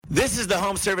This is the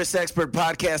Home Service Expert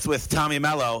Podcast with Tommy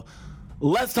Mello.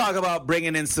 Let's talk about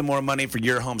bringing in some more money for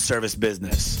your home service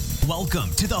business. Welcome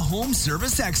to the Home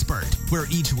Service Expert, where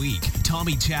each week,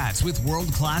 Tommy chats with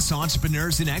world-class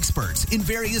entrepreneurs and experts in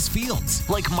various fields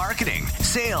like marketing,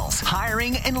 sales,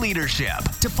 hiring, and leadership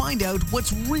to find out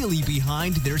what's really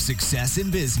behind their success in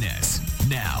business.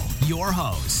 Now, your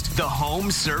host, the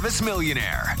Home Service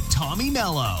Millionaire, Tommy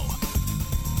Mello.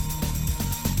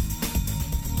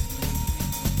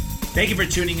 Thank you for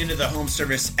tuning into the Home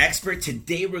Service Expert.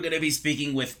 Today we're going to be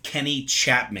speaking with Kenny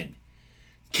Chapman.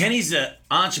 Kenny's an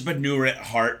entrepreneur at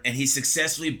heart, and he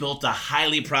successfully built a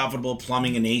highly profitable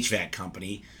plumbing and HVAC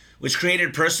company, which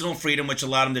created personal freedom, which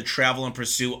allowed him to travel and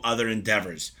pursue other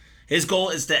endeavors. His goal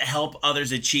is to help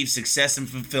others achieve success and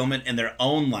fulfillment in their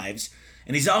own lives,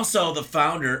 and he's also the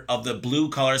founder of the Blue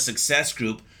Collar Success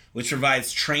Group, which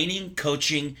provides training,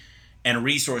 coaching, and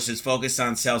resources focused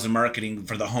on sales and marketing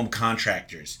for the home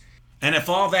contractors. And if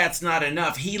all that's not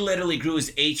enough, he literally grew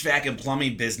his HVAC and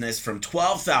plumbing business from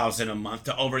 $12,000 a month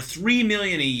to over $3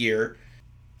 million a year.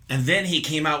 And then he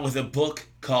came out with a book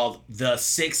called The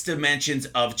 6 Dimensions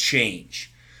of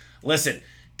Change. Listen,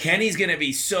 Kenny's going to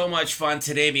be so much fun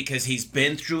today because he's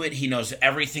been through it. He knows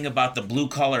everything about the blue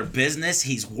collar business.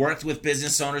 He's worked with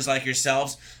business owners like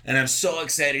yourselves. And I'm so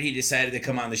excited he decided to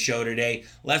come on the show today.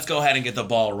 Let's go ahead and get the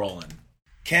ball rolling.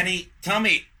 Kenny, tell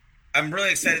me, I'm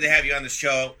really excited to have you on the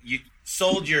show. You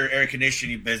sold your air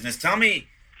conditioning business. Tell me,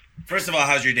 first of all,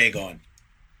 how's your day going?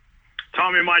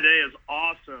 Tommy, my day is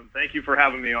awesome. Thank you for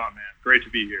having me on, man. Great to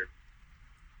be here.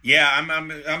 Yeah,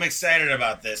 I'm excited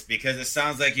about this because it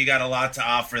sounds like you got a lot to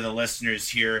offer the listeners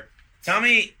here. Tell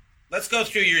me, let's go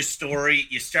through your story.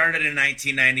 You started in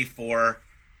 1994,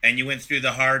 and you went through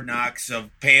the hard knocks of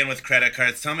paying with credit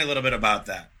cards. Tell me a little bit about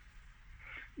that.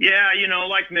 Yeah,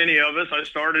 like many of us, I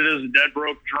started as a dead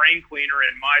broke drain cleaner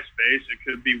in my space. It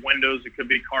could be windows, it could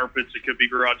be carpets, it could be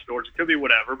garage doors, it could be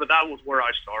whatever. But that was where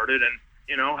I started,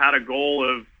 and had a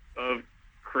goal of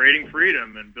creating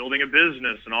freedom and building a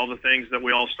business and all the things that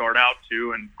we all start out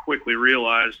to. And quickly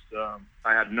realized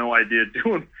I had no idea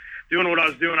doing what I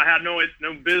was doing. I had no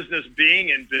business being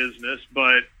in business,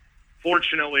 but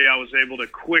fortunately, I was able to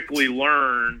quickly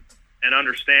learn and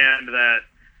understand that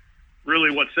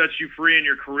really what sets you free in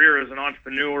your career as an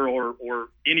entrepreneur or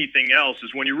anything else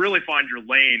is when you really find your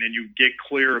lane and you get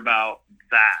clear about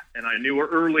that. And I knew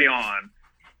early on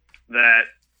that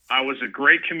I was a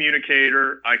great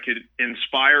communicator. I could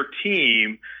inspire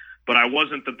team, but I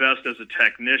wasn't the best as a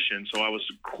technician. So I was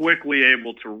quickly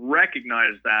able to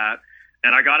recognize that.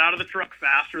 And I got out of the truck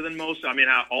faster than most. I mean,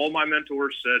 all my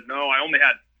mentors said, no, I only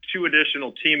had 2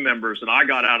 additional team members, and I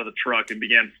got out of the truck and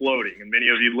began floating. And many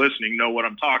of you listening know what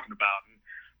I'm talking about.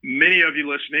 And many of you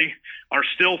listening are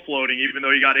still floating, even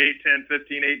though you got 8, 10,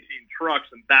 15, 18 trucks.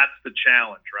 And that's the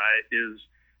challenge, right? Is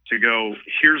to go,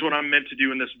 here's what I'm meant to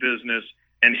do in this business,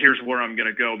 and here's where I'm going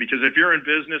to go. Because if you're in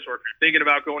business or if you're thinking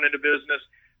about going into business,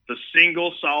 the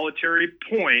single solitary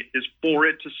point is for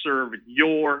it to serve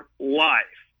your life.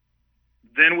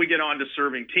 Then we get on to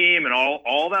serving team, and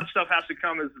all that stuff has to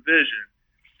come as the vision.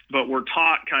 But we're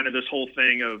taught kind of this whole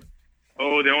thing of,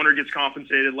 oh, the owner gets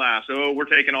compensated last. Oh, we're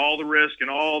taking all the risk and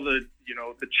all the,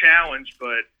 the challenge,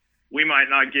 but we might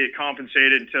not get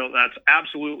compensated until that's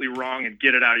absolutely wrong, and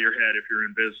get it out of your head if you're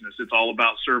in business. It's all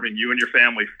about serving you and your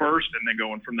family first and then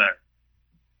going from there.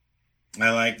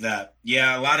 I like that.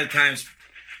 Yeah, a lot of times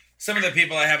some of the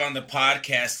people I have on the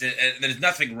podcast, there's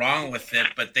nothing wrong with it,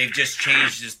 but they've just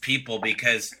changed as people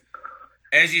because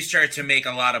as you start to make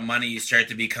a lot of money, you start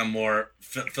to become more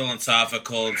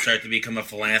philosophical and start to become a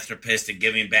philanthropist and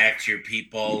giving back to your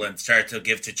people and start to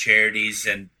give to charities.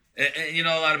 And a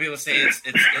lot of people say it's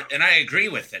and I agree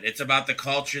with it. It's about the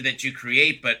culture that you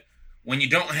create. But when you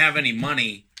don't have any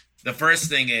money, the first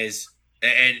thing is,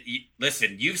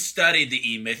 listen, you've studied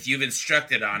the E-Myth, you've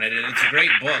instructed on it, and it's a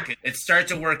great book. It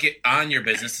starts to work on your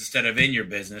business instead of in your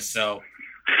business. So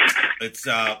it's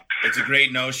a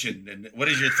great notion. And what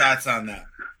is your thoughts on that?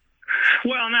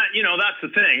 Well, that's the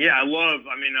thing. Yeah, I'm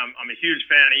a huge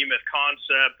fan of E-Myth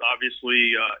concept,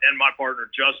 obviously, and my partner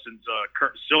Justin's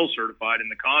still certified in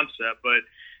the concept. But,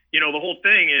 the whole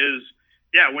thing is,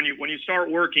 when you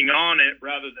start working on it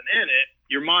rather than in it,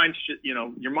 your mind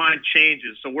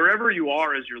changes. So wherever you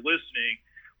are as you're listening,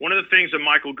 one of the things that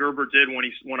Michael Gerber did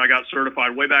when I got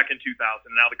certified way back in 2000,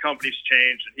 now the company's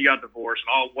changed and he got divorced and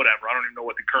all whatever. I don't even know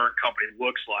what the current company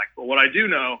looks like. But what I do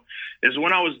know is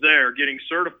when I was there getting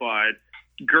certified,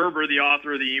 Gerber, the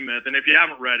author of the E-Myth, and if you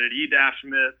haven't read it,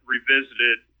 E-Myth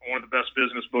Revisited, one of the best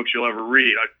business books you'll ever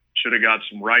read. I should have got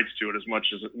some rights to it, as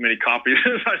many copies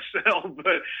as I sell.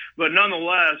 But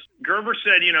nonetheless, Gerber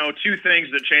said, 2 things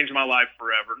that changed my life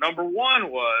forever. Number one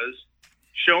was,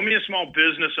 show me a small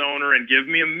business owner and give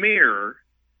me a mirror,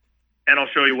 and I'll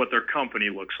show you what their company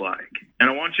looks like. And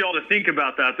I want you all to think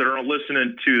about that are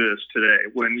listening to this today.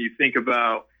 When you think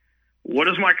about, what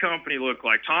does my company look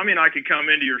like? Tommy and I could come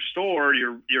into your store,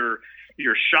 your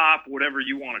shop, whatever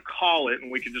you want to call it, and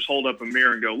we could just hold up a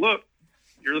mirror and go, look,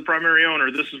 you're the primary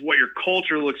owner. This is what your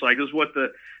culture looks like. This is what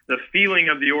the feeling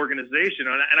of the organization.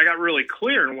 And I got really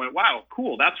clear and went, wow,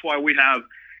 cool. That's why we have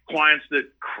clients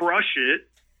that crush it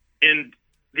in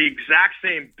the exact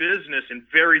same business in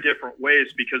very different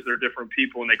ways, because they're different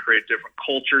people and they create different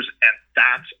cultures, and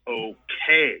that's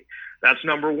okay. That's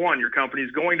number one. Your company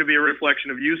is going to be a reflection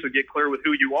of you, so get clear with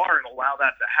who you are and allow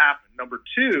that to happen. Number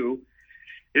two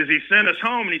is he sent us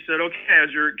home and he said, okay,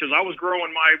 because I was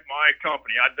growing my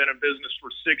company. I'd been in business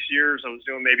for 6 years. I was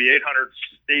doing maybe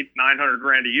 $900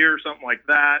 grand a year, something like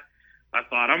that. I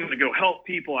thought, I'm going to go help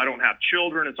people. I don't have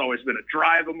children. It's always been a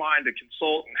drive of mine to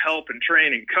consult and help and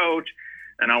train and coach.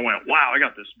 And I went, wow, I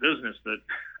got this business that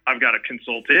I've got to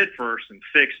consult it first and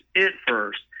fix it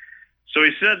first. So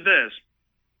he said this,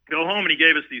 go home, and he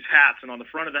gave us these hats. And on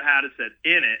the front of the hat, it said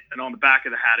in it. And on the back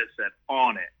of the hat, it said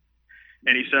on it.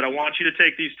 And he said, I want you to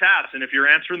take these tasks. And if you're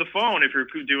answering the phone, if you're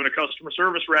doing a customer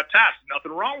service rep task,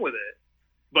 nothing wrong with it.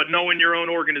 But know in your own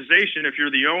organization, if you're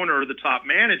the owner or the top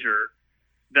manager,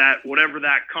 that whatever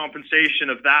that compensation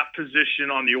of that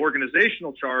position on the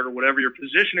organizational chart, or whatever your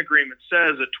position agreement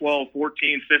says at $12,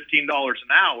 $14, $15 an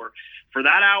hour, for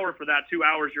that hour, for that 2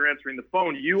 hours you're answering the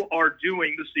phone, you are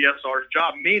doing the CSR's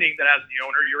job, meaning that as the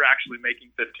owner, you're actually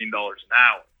making $15 an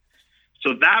hour.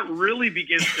 So that really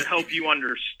begins to help you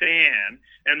understand.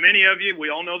 And many of you, we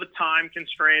all know the time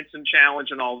constraints and challenge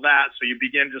and all that. So you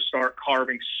begin to start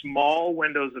carving small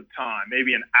windows of time,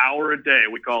 maybe an hour a day.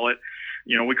 We call it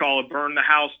burn the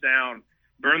house down,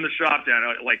 burn the shop down,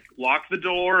 like lock the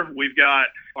door. We've got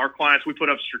our clients, we put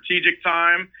up strategic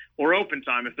time or open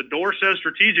time. If the door says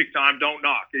strategic time, don't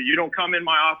knock. You don't come in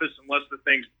my office unless the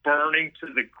thing's burning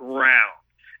to the ground.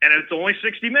 And it's only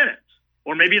 60 minutes.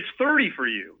 Or maybe it's 30 for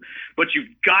you, but you've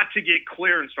got to get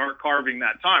clear and start carving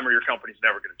that time, or your company's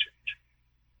never going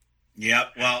to change.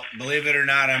 Yep. Well, believe it or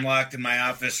not, I'm locked in my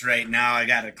office right now. I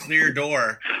got a clear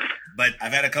door, but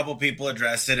I've had a couple people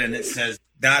address it, and it says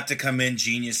not to come in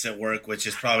genius at work, which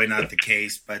is probably not the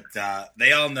case, but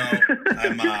they all know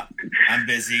I'm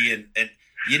busy, and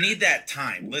you need that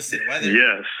time. Listen,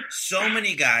 yes. So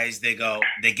many guys, they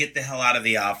get the hell out of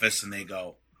the office and they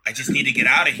go, I just need to get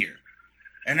out of here.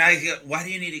 And I go, why do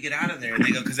you need to get out of there? And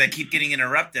they go, because I keep getting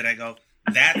interrupted. I go,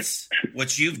 that's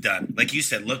what you've done. Like you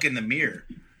said, look in the mirror.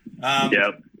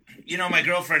 Yep. My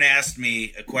girlfriend asked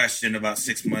me a question about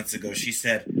 6 months ago. She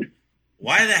said,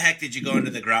 why the heck did you go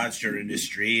into the garage door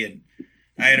industry? And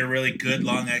I had a really good,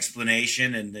 long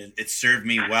explanation, and it served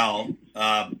me well.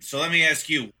 So let me ask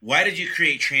you, why did you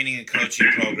create training and coaching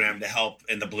program to help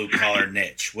in the blue-collar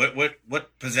niche?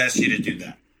 What possessed you to do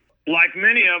that? Like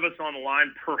many of us on the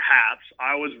line, perhaps,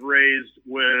 I was raised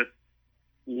with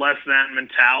less than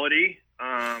mentality.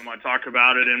 I talk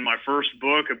about it in my first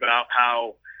book about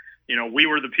how, we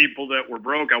were the people that were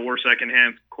broke. I wore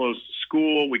secondhand clothes to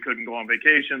school. We couldn't go on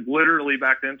vacation. Literally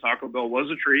back then, Taco Bell was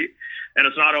a treat. And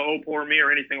it's not a oh, poor me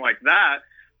or anything like that.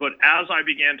 But as I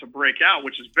began to break out,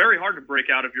 which is very hard to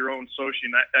break out of your own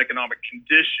socioeconomic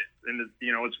condition, and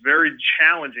it's very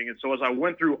challenging. And so as I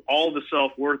went through all the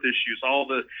self-worth issues, all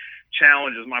the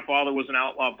challenges, my father was an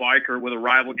outlaw biker with a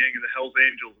rival gang of the Hells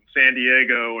Angels in San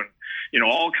Diego, and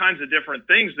all kinds of different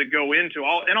things that go into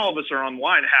all of us are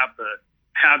online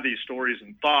have these stories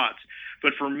and thoughts.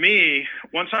 But for me,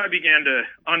 once I began to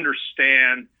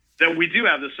understand that we do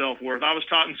have the self-worth. I was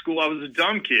taught in school I was a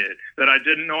dumb kid, that I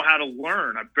didn't know how to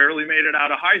learn. I barely made it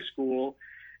out of high school,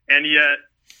 and yet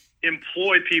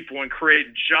employ people and create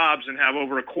jobs and have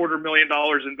over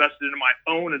 $250,000 invested in my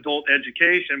own adult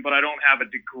education, but I don't have a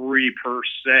degree per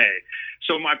se.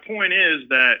 So my point is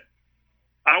that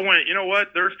I went, you know what?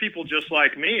 There's people just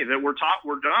like me that were taught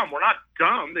we're dumb. We're not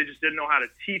dumb. They just didn't know how to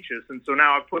teach us. And so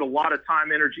now I've put a lot of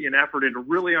time, energy, and effort into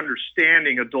really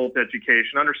understanding adult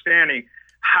education, understanding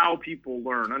how people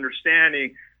learn,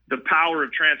 understanding the power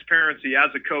of transparency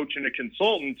as a coach and a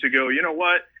consultant to go, you know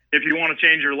what? If you want to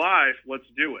change your life, let's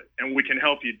do it. And we can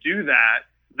help you do that.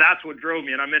 That's what drove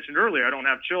me. And I mentioned earlier, I don't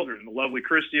have children. The lovely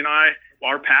Christy and I,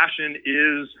 our passion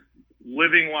is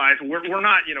living life. We're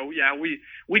not,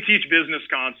 we teach business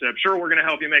concepts. Sure, we're going to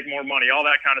help you make more money, all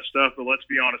that kind of stuff. But let's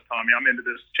be honest, Tommy, I'm into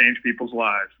this to change people's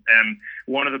lives. And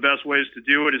one of the best ways to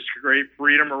do it is to create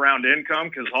freedom around income,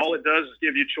 because all it does is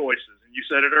give you choices. And you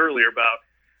said it earlier about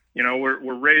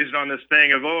we're raised on this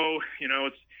thing of,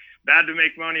 it's bad to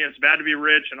make money, it's bad to be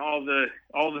rich, and all the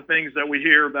things that we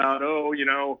hear about, it's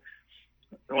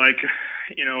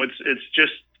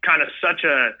just kind of such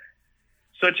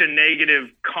a negative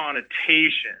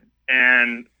connotation.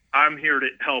 And I'm here to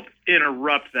help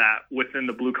interrupt that within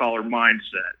the blue collar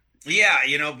mindset. Yeah.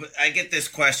 But I get this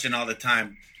question all the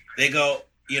time. They go,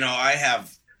 I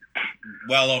have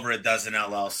well over a dozen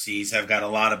LLCs. I've got a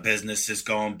lot of businesses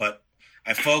going, but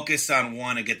I focus on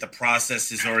one and get the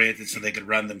processes oriented so they could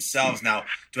run themselves. Now,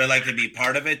 do I like to be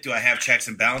part of it? Do I have checks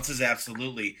and balances?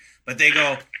 Absolutely. But they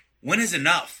go, when is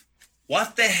enough?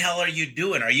 What the hell are you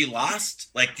doing? Are you lost?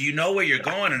 Like, do you know where you're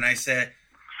going? And I said,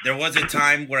 there was a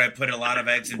time where I put a lot of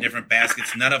eggs in different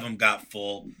baskets. None of them got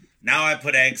full. Now I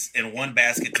put eggs in one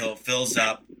basket till it fills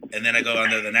up, and then I go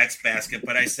under the next basket.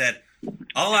 But I said,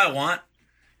 all I want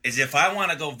is if I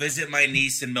want to go visit my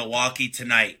niece in Milwaukee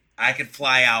tonight, I could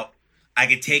fly out. I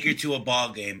could take her to a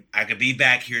ball game. I could be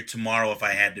back here tomorrow if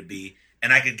I had to be,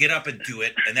 and I could get up and do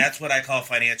it. And that's what I call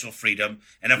financial freedom.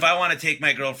 And if I want to take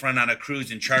my girlfriend on a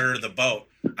cruise and charter the boat,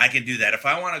 I can do that. If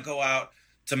I want to go out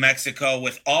to Mexico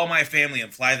with all my family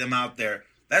and fly them out there,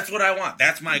 that's what I want.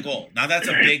 That's my goal. Now, that's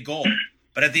a big goal.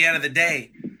 But at the end of the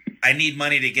day, I need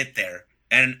money to get there.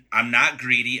 And I'm not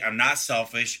greedy. I'm not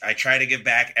selfish. I try to give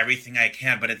back everything I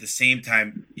can. But at the same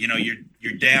time,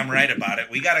 you're damn right about it.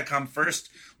 We got to come first.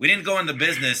 We didn't go into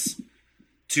business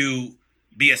to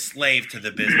be a slave to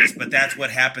the business, but that's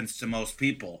what happens to most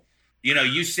people.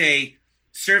 You say,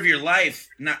 serve your life,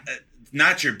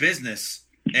 not your business.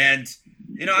 And,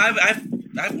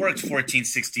 I've worked 14,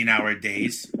 16-hour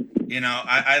days.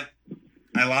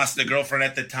 I lost a girlfriend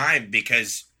at the time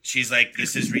because she's like,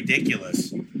 this is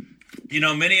ridiculous.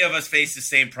 Many of us face the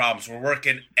same problems. We're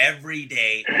working every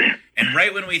day, and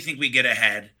right when we think we get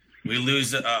ahead, we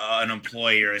lose an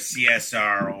employee or a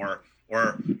CSR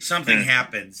or something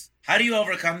happens. How do you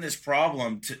overcome this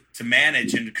problem to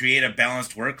manage and to create a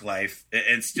balanced work life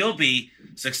and still be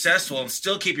successful and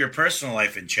still keep your personal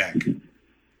life in check?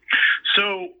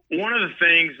 So one of the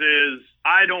things is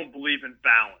I don't believe in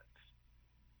balance,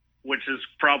 which is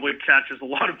probably catches a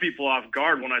lot of people off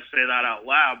guard when I say that out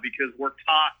loud, because we're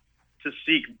taught to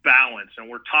seek balance, and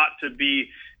we're taught to be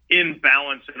in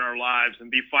balance in our lives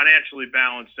and be financially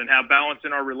balanced and have balance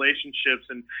in our relationships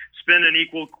and spend an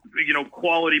equal,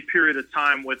 quality period of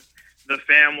time with the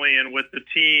family and with the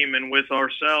team and with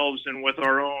ourselves and with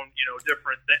our own,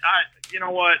 different things. You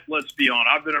know what? Let's be honest.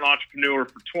 I've been an entrepreneur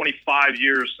for 25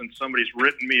 years since somebody's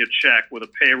written me a check with a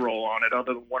payroll on it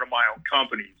other than one of my own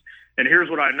companies. And here's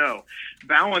what I know.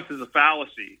 Balance is a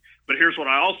fallacy, but here's what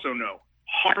I also know.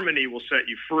 Harmony will set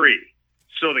you free.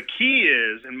 So the key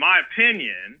is, in my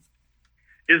opinion,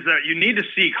 is that you need to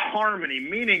seek harmony,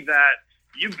 meaning that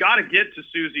you've got to get to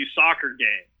Susie's soccer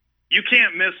game. You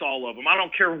can't miss all of them. I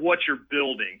don't care what you're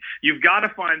building. You've got to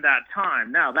find that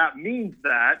time. Now, that means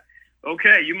that,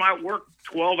 okay, you might work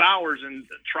 12 hours and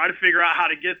try to figure out how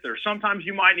to get there. Sometimes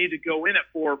you might need to go in at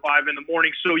 4 or 5 in the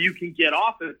morning so you can get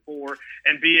off at 4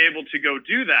 and be able to go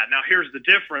do that. Now, here's the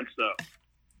difference, though.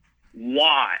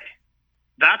 Why?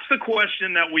 That's the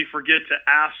question that we forget to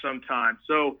ask sometimes.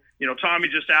 So, Tommy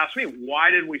just asked me, why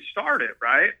did we start it,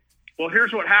 right? Well,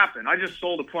 here's what happened. I just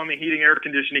sold a plumbing, heating, air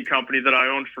conditioning company that I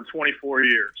owned for 24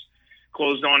 years.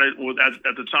 Closed on it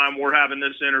at the time we're having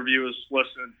this interview is less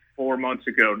than 4 months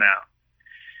ago now.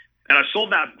 And I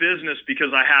sold that business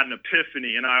because I had an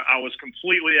epiphany, and I was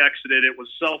completely exited. It was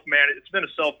self-managed. It's been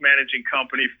a self-managing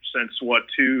company since about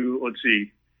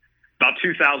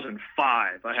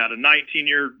 2005. I had a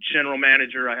 19-year general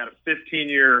manager. I had a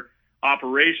 15-year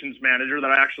operations manager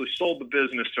that I actually sold the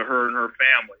business to her and her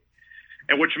family.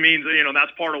 And which means,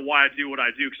 that's part of why I do what I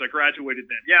do, because I graduated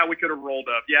then. Yeah, we could have rolled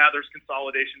up. Yeah, there's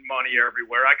consolidation money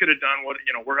everywhere. I could have done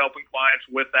we're helping clients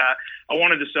with that. I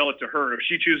wanted to sell it to her. If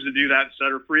she chooses to do that and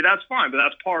set her free, that's fine. But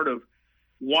that's part of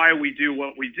why we do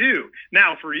what we do.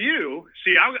 Now, for you,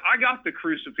 see, I got the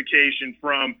crucifixion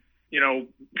from,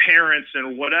 parents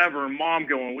and whatever, and mom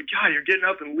going, well, God, you're getting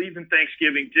up and leaving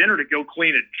Thanksgiving dinner to go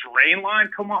clean a drain line?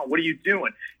 Come on, what are you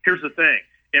doing? Here's the thing.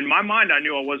 In my mind, I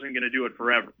knew I wasn't going to do it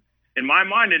forever. In my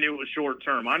mind, I knew it was short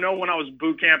term. I know when I was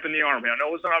boot camp in the Army. I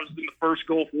know when I was in the first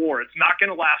Gulf War. It's not going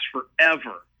to last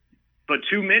forever. But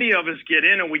too many of us get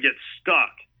in and we get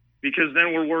stuck because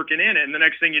then we're working in it. And the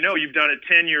next thing you know, you've done it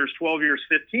 10 years, 12 years,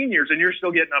 15 years, and you're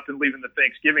still getting up and leaving the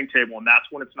Thanksgiving table. And that's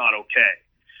when it's not okay.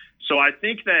 So I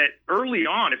think that early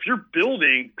on, if you're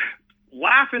building,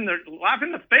 laugh in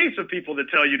the face of people that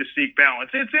tell you to seek balance.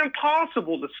 It's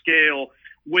impossible to scale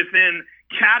within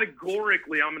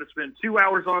categorically, I'm going to spend 2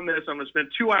 hours on this, I'm going to spend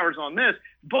 2 hours on this.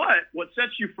 But what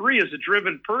sets you free as a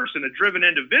driven person, a driven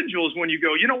individual, is when you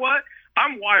go, you know what?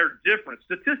 I'm wired different.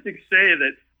 Statistics say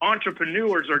that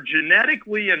entrepreneurs are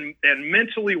genetically and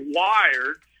mentally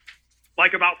wired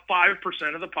like about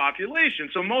 5% of the population.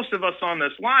 So most of us on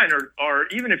this line are,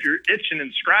 even if you're itching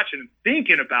and scratching and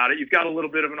thinking about it, you've got a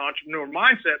little bit of an entrepreneur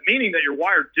mindset, meaning that you're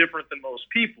wired different than most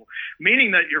people,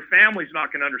 meaning that your family's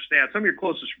not going to understand. Some of your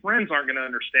closest friends aren't going to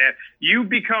understand. You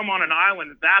become on an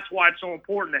island. That's why it's so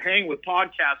important to hang with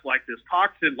podcasts like this,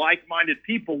 talk to like-minded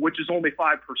people, which is only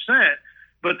 5%.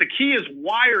 But the key is,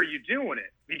 why are you doing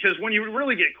it? Because when you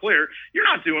really get clear, you're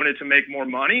not doing it to make more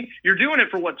money. You're doing it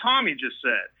for what Tommy just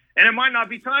said. And it might not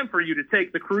be time for you to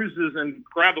take the cruises and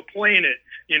grab a plane at,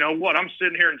 I'm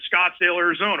sitting here in Scottsdale,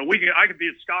 Arizona. I could be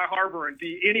at Sky Harbor and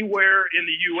be anywhere in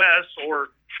the U.S. or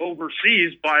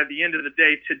overseas by the end of the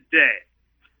day today.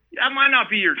 That might not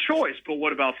be your choice, but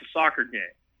what about the soccer game?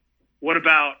 What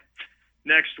about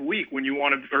next week when you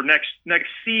want to, or next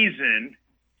season,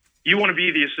 you want to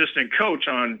be the assistant coach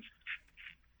on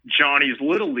Johnny's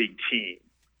Little League team?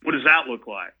 What does that look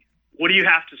like? What do you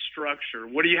have to structure?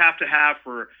 What do you have to have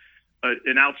for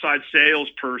an outside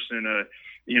salesperson,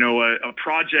 a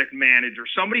project manager,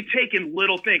 somebody taking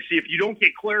little things? See, if you don't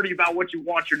get clarity about what you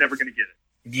want, you're never going to get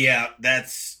it. Yeah,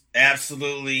 that's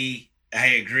absolutely, I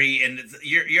agree. And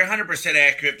you're 100%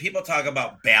 accurate. People talk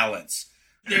about balance.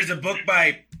 There's a book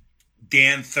by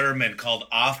Dan Thurman called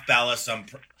Off Balance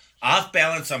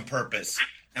on Purpose.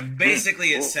 And basically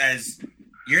it says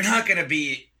you're not going to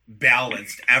be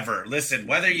balanced ever. Listen,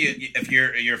 whether if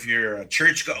you're a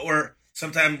churchgoer,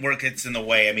 sometimes work gets in the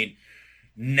way. I mean,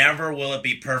 never will it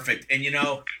be perfect. And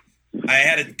I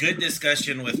had a good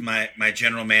discussion with my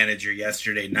general manager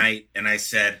yesterday night, and I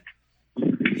said,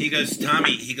 he goes,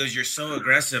 Tommy, you're so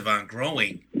aggressive on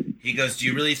growing. He goes, do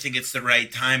you really think it's the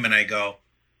right time? And I go,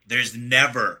 there's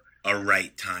never a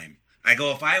right time. I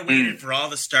go, if I waited for all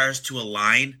the stars to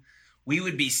align, we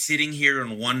would be sitting here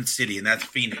in one city, and that's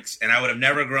Phoenix. And I would have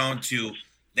never grown to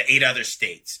the 8 other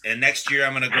states. And next year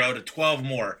I'm going to grow to 12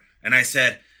 more. And I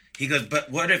said, he goes,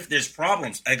 but what if there's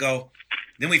problems? I go,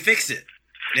 then we fix it.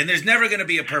 And there's never going to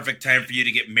be a perfect time for you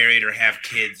to get married or have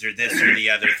kids or this or the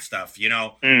other stuff,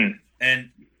 And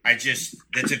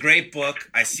it's a great book.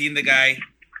 I seen the guy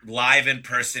live in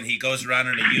person. He goes around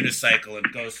on a unicycle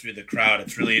and goes through the crowd.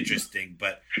 It's really interesting.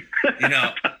 But,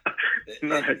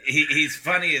 he's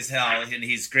funny as hell, and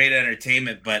he's great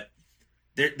entertainment, but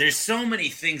there's so many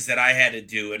things that I had to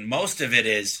do, and most of it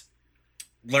is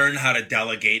learn how to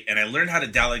delegate, and I learned how to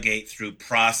delegate through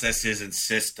processes and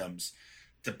systems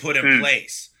to put in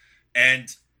place. And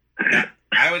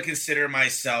I would consider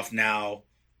myself now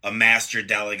a master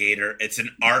delegator. It's an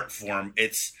art form.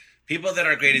 It's people that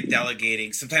are great at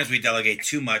delegating. Sometimes we delegate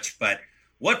too much, but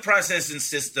what process and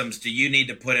systems do you need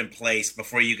to put in place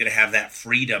before you can have that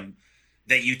freedom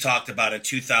that you talked about in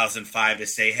 2005 to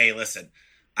say, hey, listen,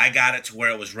 I got it to where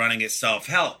it was running itself.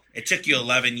 Hell, it took you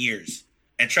 11 years.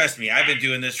 And trust me, I've been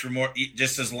doing this for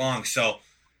just as long. So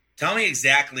tell me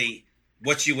exactly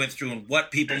what you went through and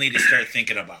what people need to start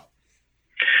thinking about.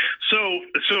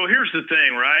 So here's the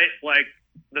thing, right? Like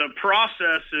the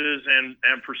processes and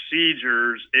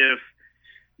procedures, if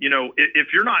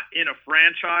you're not in a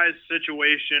franchise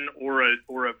situation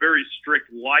or a very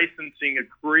strict licensing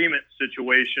agreement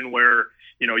situation where,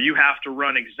 you have to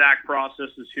run exact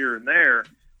processes here and there,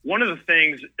 one of the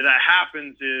things that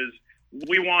happens is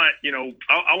we want,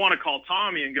 I want to call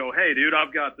Tommy and go, hey, dude,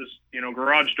 I've got this,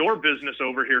 garage door business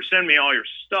over here. Send me all your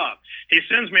stuff. He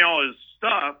sends me all his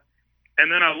stuff.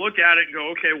 And then I look at it and go,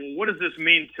 okay, well, what does this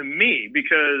mean to me?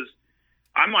 Because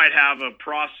I might have a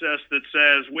process that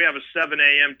says we have a 7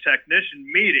 a.m.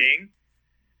 technician meeting,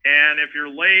 and if you're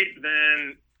late,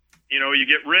 then, you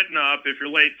get written up. If you're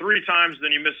late 3 times,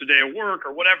 then you miss a day of work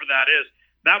or whatever that is.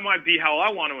 That might be how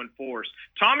I want to enforce.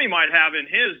 Tommy might have in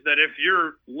his that if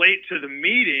you're late to the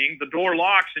meeting, the door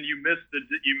locks and you miss the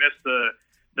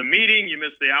meeting, you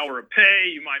miss the hour of pay,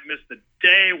 you might miss the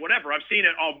day, whatever. I've seen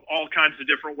it all kinds of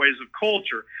different ways of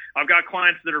culture. I've got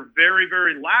clients that are very,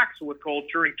 very lax with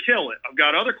culture and kill it. I've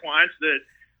got other clients that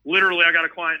literally, I got a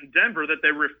client in Denver that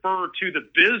they refer to the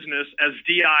business as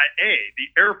DIA,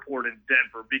 the airport in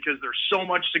Denver, because there's so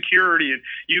much security and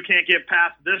you can't get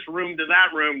past this room to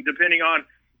that room, depending on,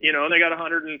 they got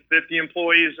 150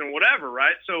 employees and whatever,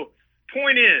 right? So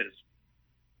point is,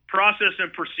 process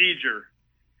and procedure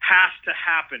has to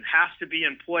happen, has to be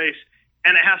in place,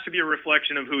 and it has to be a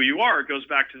reflection of who you are. It goes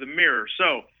back to the mirror.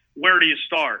 So where do you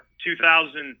start?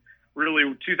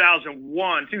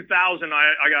 2001, 2000,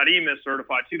 I got EMIS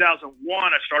certified. 2001,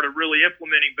 I started really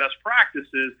implementing best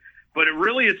practices. But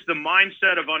it's the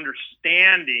mindset of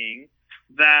understanding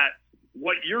that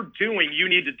what you're doing, you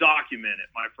need to document it,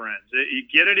 my friends. You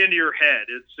get it into your head.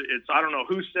 It's I don't know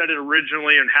who said it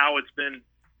originally and how it's been,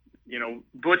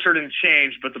 butchered and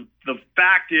changed. But the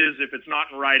fact is, if it's not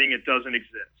in writing, it doesn't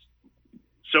exist.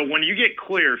 So when you get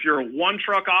clear, if you're a one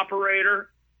truck operator,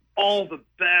 all the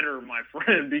better, my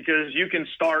friend, because you can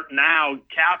start now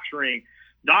capturing,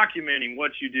 documenting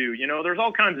what you do. There's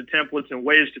all kinds of templates and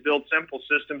ways to build simple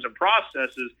systems and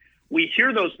processes. We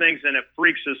hear those things and it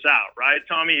freaks us out, right?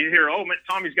 Tommy, you hear, oh,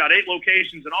 Tommy's got 8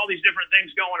 locations and all these different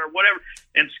things going or whatever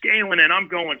and scaling. And I'm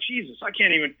going, Jesus, I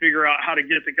can't even figure out how to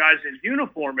get the guys in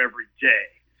uniform every day.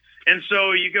 And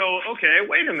so you go, okay,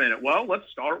 wait a minute. Well, let's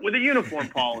start with a uniform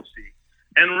policy.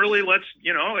 And really, let's,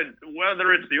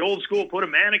 whether it's the old school, put a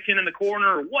mannequin in the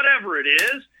corner or whatever it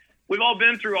is, we've all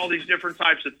been through all these different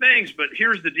types of things. But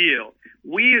here's the deal.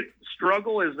 We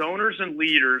struggle as owners and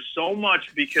leaders so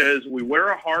much because we wear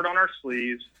a heart on our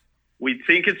sleeves. We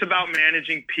think it's about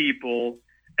managing people.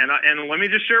 And let me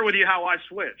just share with you how I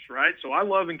switched, right? So I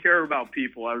love and care about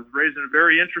people. I was raised in a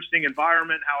very interesting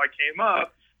environment, how I came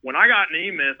up. When I got an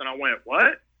E-Myth and I went,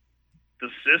 what? The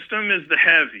system is the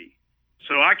heavy.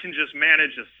 So I can just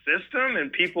manage a system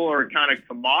and people are kind of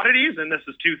commodities. And this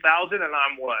is 2000 and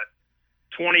I'm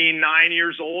 29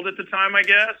 years old at the time, I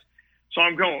guess. So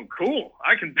I'm going, cool.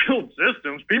 I can build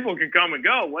systems. People can come and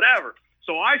go, whatever.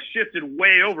 So I shifted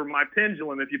way over my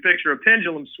pendulum. If you picture a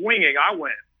pendulum swinging, I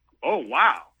went, oh,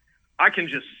 wow. I can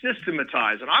just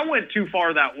systematize. And I went too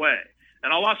far that way.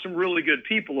 And I lost some really good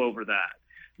people over that.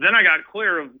 Then I got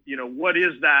clear of, what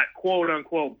is that quote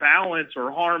unquote balance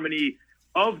or harmony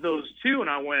of those two. And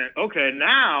I went, okay,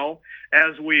 now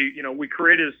as we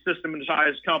created a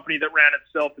systematized company that ran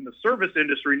itself in the service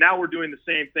industry. Now we're doing the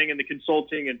same thing in the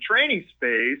consulting and training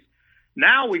space.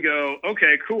 Now we go,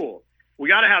 okay, cool. We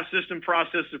got to have system,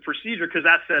 process, and procedure because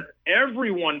that sets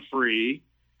everyone free.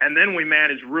 And then we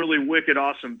manage really wicked,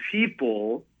 awesome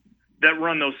people that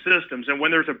run those systems. And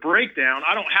when there's a breakdown,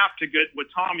 I don't have to get with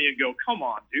Tommy and go, come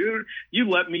on, dude, you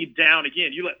let me down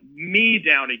again. You let me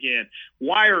down again.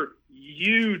 Why are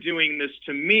you doing this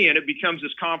to me? And it becomes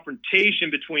this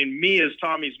confrontation between me as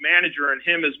Tommy's manager and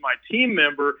him as my team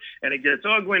member. And it gets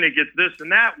ugly and it gets this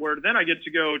and that, where then I get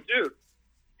to go, dude,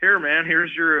 here, man,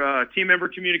 here's your team member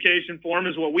communication form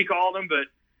is what we call them. But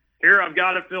here, I've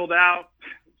got it filled out.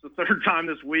 The third time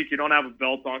this week you don't have a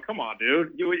belt on. Come on,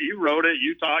 dude. You wrote it.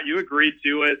 You taught. You agreed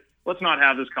to it. Let's not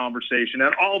have this conversation.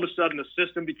 And all of a sudden the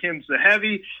system becomes the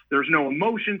heavy. There's no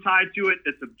emotion tied to it.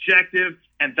 It's objective.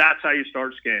 And that's how you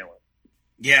start scaling.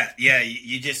 Yeah.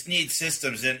 You just need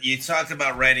systems. And you talked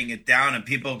about writing it down and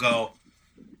people go,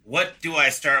 what do I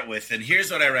start with? And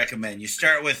here's what I recommend. You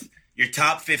start with your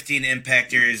top 15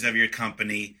 impact areas of your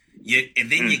company. And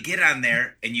then you get on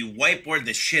there and you whiteboard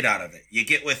the shit out of it. You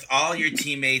get with all your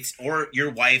teammates or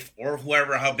your wife or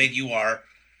whoever, how big you are,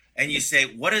 and you say,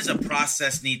 what does a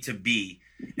process need to be?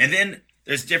 And then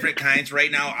there's different kinds.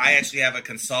 Right now, I actually have a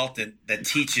consultant that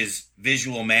teaches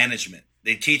visual management.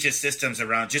 They teach us systems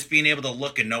around just being able to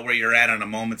look and know where you're at on a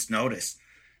moment's notice.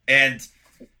 And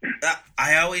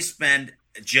I always spend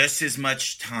just as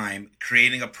much time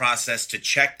creating a process to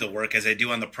check the work as I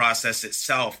do on the process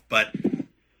itself. But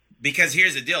because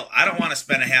here's the deal. I don't want to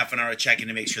spend a half an hour checking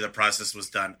to make sure the process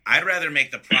was done. I'd rather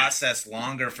make the process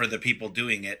longer for the people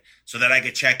doing it so that I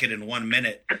could check it in 1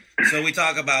 minute. So we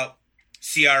talk about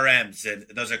CRMs, and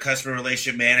those are customer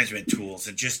relationship management tools,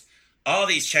 and just all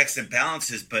these checks and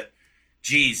balances. But,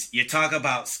 geez, you talk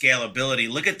about scalability.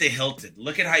 Look at the Hilton.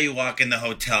 Look at how you walk in the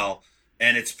hotel,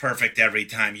 and it's perfect every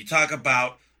time. You talk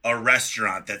about a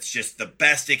restaurant that's just the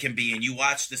best it can be, and you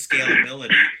watch the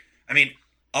scalability. I mean,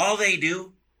 all they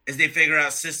do is they figure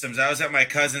out systems. I was at my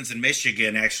cousin's in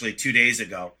Michigan actually 2 days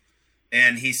ago,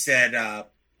 and he said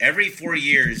every 4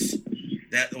 years,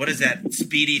 what is that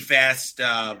Speedy Fast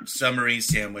submarine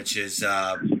sandwiches?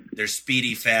 They're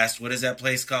Speedy Fast. What is that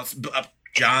place called?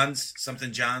 John's?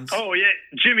 Something John's? Oh, yeah,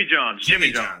 Jimmy John's.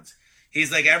 Jimmy John's.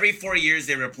 He's like every 4 years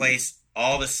they replace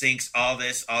all the sinks, all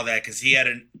this, all that, because he had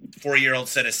a 4-year-old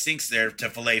set of sinks there to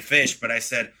fillet fish. But I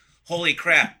said, holy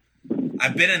crap.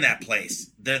 I've been in that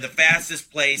place. They're the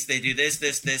fastest place. They do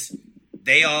this.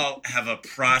 They all have a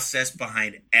process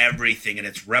behind everything, and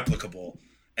it's replicable.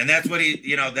 And that's what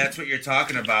that's what you're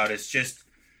talking about. It's just,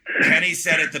 Kenny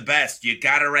said it the best. You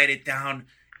got to write it down,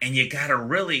 and you got to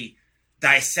really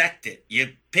dissect it.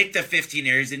 You pick the 15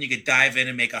 areas, and you could dive in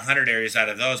and make 100 areas out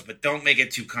of those, but don't make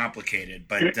it too complicated.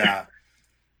 But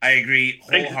I agree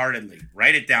wholeheartedly.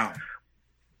 Write it down.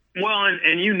 Well,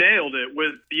 and you nailed it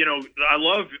with, I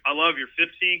love your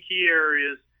 15 key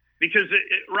areas. Because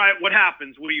right, what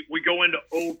happens? We go into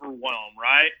overwhelm,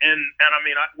 right? And I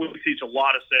mean, we teach a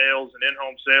lot of sales and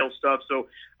in-home sales stuff. So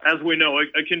as we know,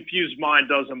 a confused mind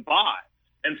doesn't buy.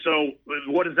 And so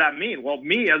what does that mean? Well,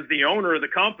 me as the owner of the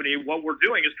company, what we're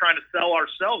doing is trying to sell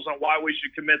ourselves on why we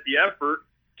should commit the effort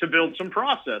to build some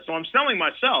process. So I'm selling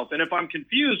myself. And if I'm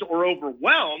confused or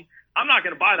overwhelmed, I'm not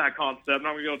going to buy that concept. I'm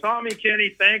going to go, Tommy,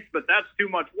 Kenny, thanks, but that's too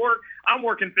much work. I'm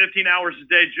working 15 hours a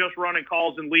day just running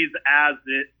calls and leads as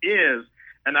it is.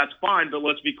 And that's fine. But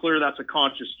let's be clear, that's a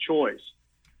conscious choice.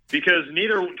 Because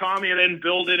neither Tommy and I didn't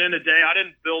build it in a day. I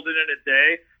didn't build it in a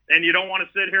day. And you don't want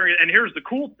to sit here. And here's the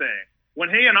cool thing. When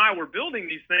he and I were building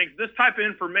these things, this type of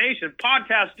information,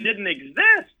 podcasts didn't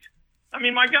exist. I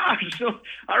mean, my gosh. So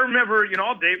I remember,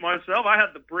 I'll date myself. I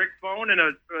had the brick phone and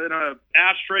a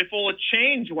ashtray full of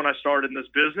change when I started in this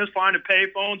business, finding pay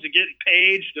phones and getting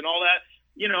paged and all that,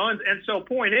 and so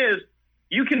point is,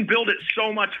 you can build it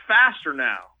so much faster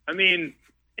now. I mean,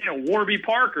 Warby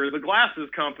Parker, the glasses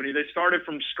company, they started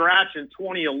from scratch in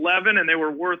 2011 and they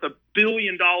were worth $1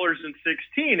 billion in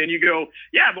 16. And you go,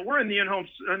 yeah, but we're in the in-home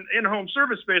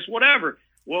service space, whatever.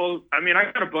 Well, I mean, I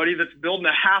got a buddy that's building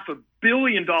a $500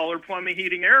 million plumbing,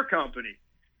 heating, air company.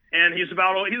 And he's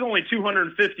only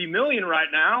 250 million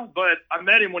right now, but I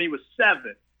met him when he was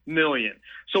 7 million.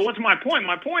 So what's my point?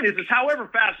 My point is however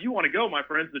fast you want to go, my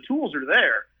friends, the tools are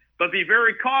there, but be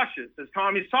very cautious, as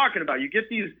Tommy's talking about. You get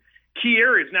these key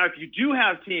areas. Now, if you do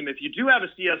have team, if you do have a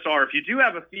CSR, if you do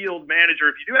have a field manager,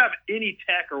 if you do have any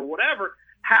tech or whatever,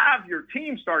 have your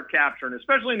team start capturing,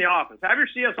 especially in the office. Have your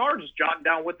CSR just jotting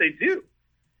down what they do.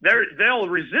 They'll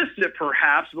resist it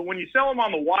perhaps, but when you sell them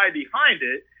on the why behind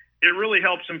it, it really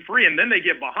helps them free. And then they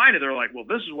get behind it. They're like, well,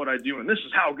 this is what I do, and this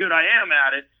is how good I am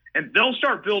at it. And they'll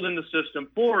start building the system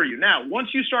for you. Now,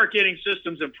 once you start getting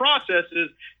systems and processes,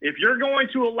 if you're going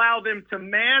to allow them to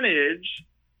manage,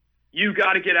 you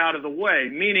got to get out of the way,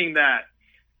 meaning that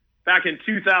back in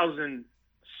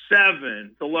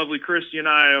 2007, the lovely Christy and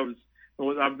I've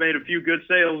made a few good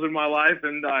sales in my life,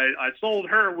 and I sold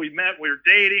her. We met, we were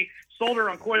dating, sold her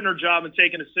on quitting her job and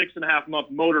taking a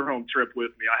 6.5-month motorhome trip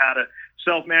with me. I had a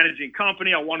self-managing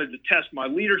company. I wanted to test my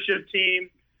leadership team.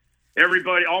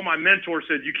 Everybody, all my mentors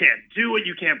said, you can't do it.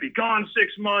 You can't be gone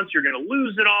 6 months. You're going to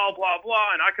lose it all, blah,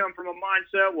 blah. And I come from a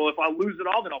mindset, well, if I lose it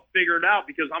all, then I'll figure it out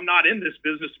because I'm not in this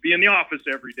business to be in the office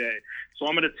every day. So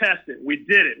I'm going to test it. We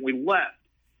did it. We left.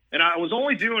 And I was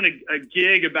only doing a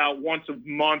gig about once a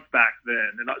month back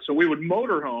then. And so we would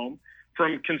motorhome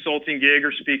from consulting gig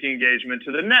or speaking engagement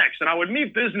to the next. And I would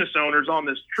meet business owners on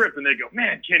this trip, and they'd go,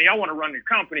 man, Kenny, I want to run your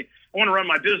company. I want to run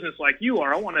my business like you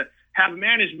are. I want to have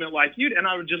management like you. And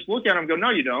I would just look at them and go,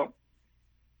 no, you don't.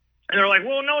 And they're like,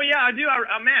 well, no, yeah, I do.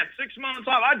 Man, 6 months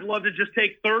off. I'd love to just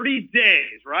take 30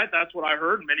 days, right? That's what I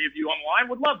heard. Many of you online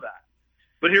would love that.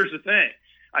 But here's the thing.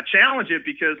 I challenge it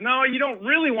because, no, you don't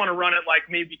really want to run it like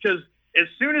me, because as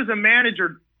soon as a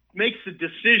manager makes a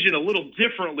decision a little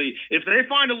differently, if they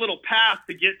find a little path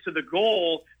to get to the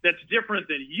goal that's different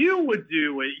than you would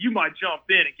do it, you might jump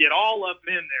in and get all up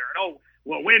in there. And, oh,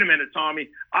 well, wait a minute, Tommy,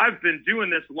 I've been doing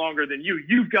this longer than you.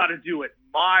 You've got to do it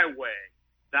my way.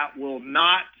 That will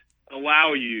not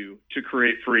allow you to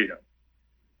create freedom.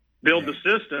 Build the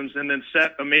systems and then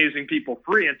set amazing people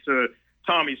free. And to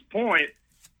Tommy's point,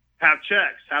 have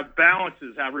checks, have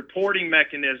balances, have reporting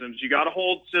mechanisms. You got to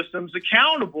hold systems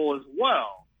accountable as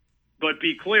well. But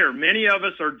be clear, many of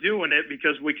us are doing it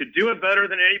because we could do it better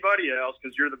than anybody else,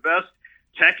 because you're the best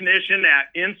technician at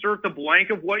insert the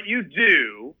blank of what you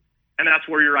do, and that's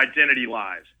where your identity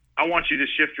lies. I want you to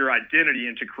shift your identity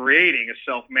into creating a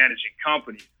self-managing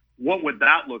company. What would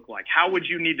that look like? How would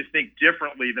you need to think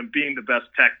differently than being the best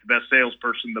tech, the best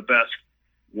salesperson, the best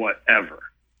whatever?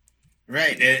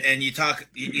 Right. And you talk,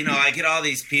 I get all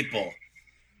these people,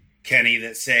 Kenny,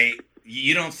 that say,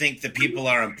 you don't think the people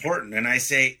are important. And I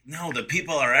say, no, the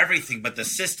people are everything, but the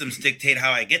systems dictate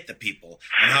how I get the people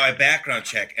and how I background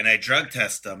check and I drug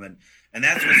test them. And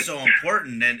that's what's so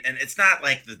important. And it's not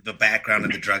like the background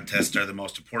and the drug test are the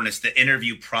most important. It's the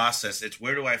interview process. It's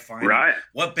where do I find them?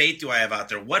 What bait do I have out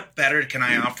there? What better can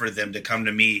I offer them to come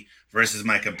to me versus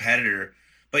my competitor?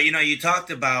 But, you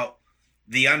talked about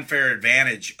the unfair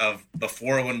advantage of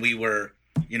before when we were,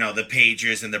 the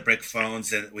pagers and the brick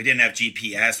phones, and we didn't have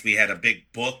GPS. We had a big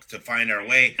book to find our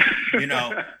way.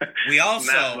 We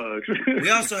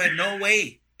also had no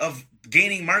way of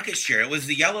gaining market share. It was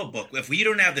the yellow book. If we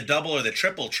don't have the double or the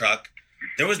triple truck,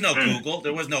 there was no Google,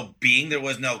 there was no Bing, there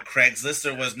was no Craigslist,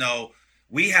 there was no.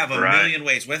 We have a million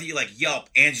ways. Whether you like Yelp,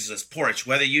 Angie's Porch,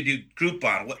 whether you do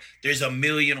Groupon, there's a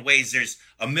million ways. There's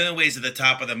a million ways at the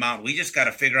top of the mountain. We just got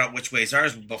to figure out which way is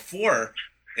ours. Before,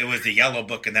 it was the yellow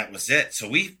book, and that was it. So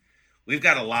we we've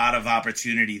got a lot of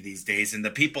opportunity these days. And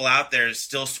the people out there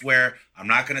still swear, I'm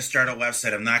not going to start a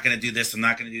website. I'm not going to do this. I'm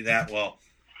not going to do that. Well,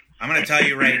 I'm going to tell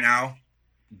you right now,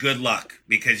 good luck,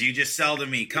 because you just sell to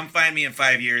me. Come find me in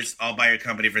 5 years. I'll buy your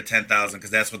company for $10,000 because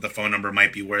that's what the phone number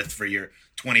might be worth for your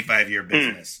 25-year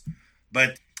business.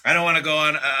 But I don't want to go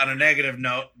on a negative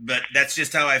note, but that's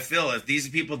just how I feel. If these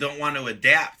people don't want to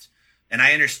adapt, and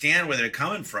I understand where they're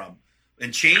coming from,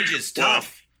 and change is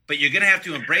tough, but you're going to have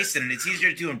to embrace it, and it's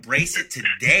easier to embrace it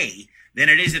today than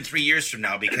it is in 3 years from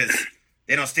now because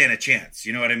they don't stand a chance.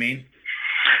 You know what I mean?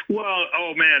 Well,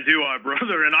 oh man, do I,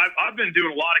 brother? And I've been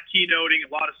doing a lot of keynoting,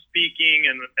 a lot of speaking,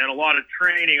 and a lot of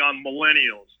training on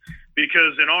millennials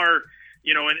because in our,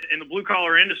 in the blue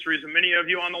collar industries, and many of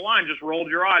you on the line just rolled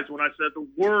your eyes when I said the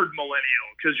word millennial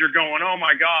because you're going, oh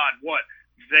my God, what?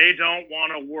 They don't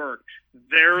want to work.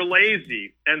 They're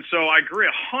lazy. And so I agree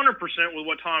 100% with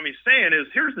what Tommy's saying is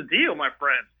here's the deal, my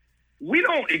friend. We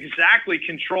don't exactly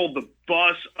control the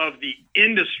bus of the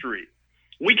industry.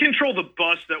 We control the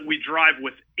bus that we drive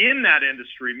within that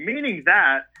industry, meaning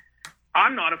that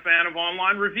I'm not a fan of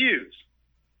online reviews.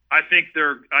 I think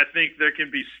they can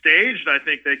be staged. I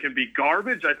think they can be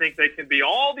garbage. I think they can be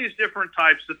all these different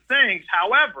types of things.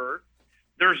 However,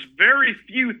 there's very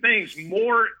few things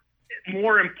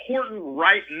more important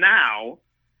right now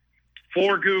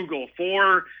for Google,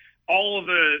 for all of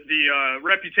the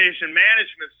reputation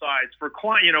management sites for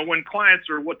when clients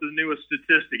are what the newest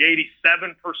statistic,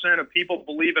 87% of people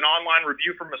believe an online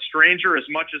review from a stranger as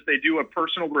much as they do a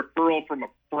personal referral from a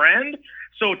friend.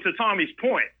 So to Tommy's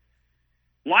point,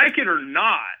 like it or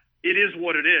not, it is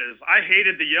what it is. I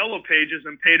hated the Yellow Pages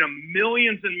and paid them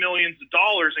millions and millions of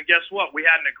dollars. And guess what? We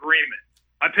had an agreement.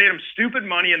 I paid them stupid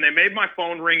money and they made my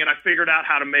phone ring and I figured out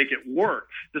how to make it work.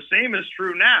 The same is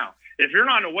true now. If you're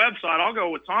not on a website, I'll go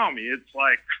with Tommy. It's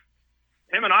like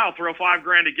him and I'll throw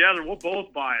 $5,000 together. We'll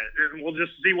both buy it and we'll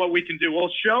just see what we can do. We'll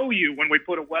show you when we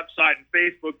put a website and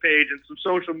Facebook page and some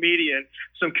social media and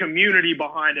some community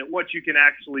behind it, what you can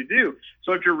actually do.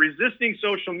 So if you're resisting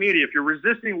social media, if you're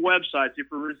resisting websites, if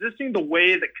you're resisting the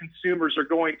way that consumers are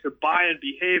going to buy and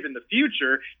behave in the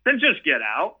future, then just get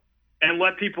out and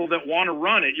let people that want to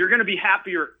run it. You're going to be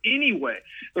happier anyway.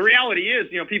 The reality is,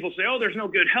 people say, oh, there's no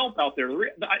good help out there.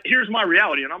 Here's my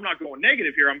reality, and I'm not going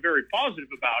negative here. I'm very positive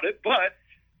about it, but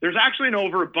there's actually an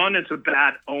overabundance of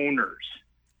bad owners.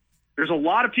 There's a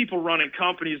lot of people running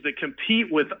companies that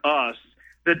compete with us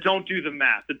that don't do the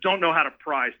math, that don't know how to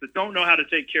price, that don't know how to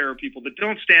take care of people, that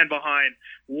don't stand behind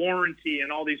warranty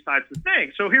and all these types of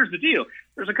things. So here's the deal.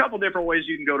 There's a couple different ways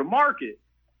you can go to market.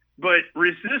 But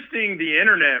resisting the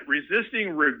internet,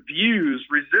 resisting reviews,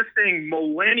 resisting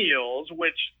millennials,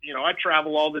 which, I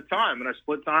travel all the time and I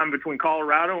split time between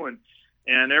Colorado and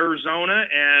Arizona.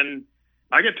 And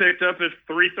I get picked up at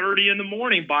 3:30 in the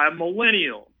morning by a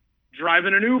millennial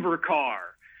driving an Uber car.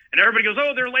 And everybody goes,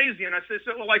 oh, they're lazy. And I say,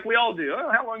 so, well, like we all do.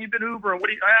 Oh, how long you been Ubering?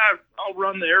 I'll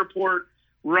run the airport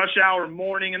rush hour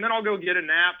morning, and then I'll go get a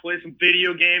nap, play some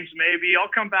video games maybe.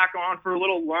 I'll come back on for a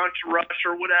little lunch rush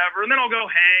or whatever, and then I'll go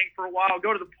hang for a while,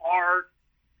 go to the park,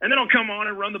 and then I'll come on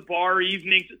and run the bar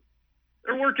evenings.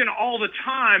 They're working all the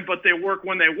time, but they work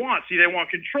when they want. See, they want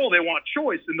control. They want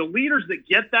choice. And the leaders that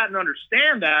get that and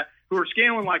understand that, who are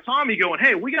scaling like Tommy going,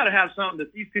 hey, we got to have something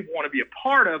that these people want to be a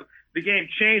part of, the game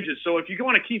changes. So if you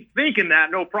want to keep thinking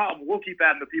that, no problem. We'll keep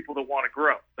adding the people that want to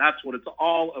grow. That's what it's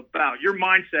all about. Your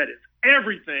mindset is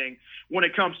everything when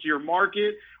it comes to your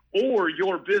market or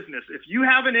your business. If you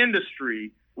have an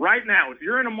industry right now, if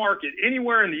you're in a market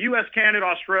anywhere in the U.S., Canada,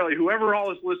 Australia, whoever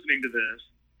all is listening to this,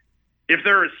 if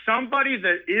there is somebody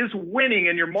that is winning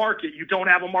in your market, you don't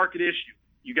have a market issue.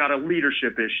 You got a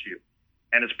leadership issue,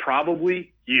 and it's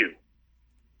probably you.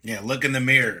 Yeah, look in the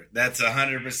mirror. That's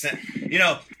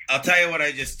 100%. I'll tell you what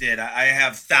I just did. I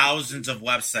have thousands of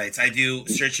websites. I do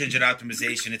search engine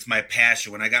optimization. It's my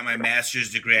passion. When I got my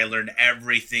master's degree, I learned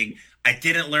everything. I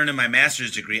didn't learn in my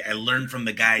master's degree. I learned from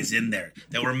the guys in there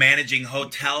that were managing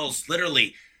hotels.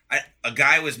 Literally, a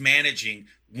guy was managing,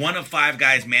 one of 5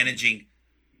 guys managing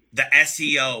the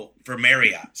SEO for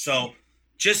Marriott. So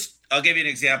I'll give you an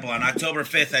example. On October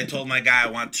 5th, I told my guy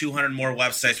I want 200 more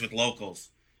websites with locals.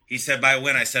 He said, by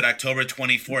when? I said, October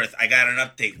 24th. I got an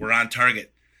update. We're on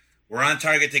target. We're on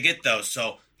target to get those.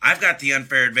 So I've got the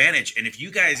unfair advantage. And if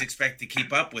you guys expect to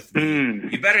keep up with me,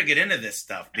 you better get into this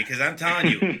stuff because I'm telling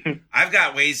you, I've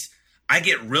got ways. I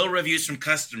get real reviews from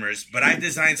customers, but I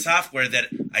design software that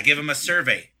I give them a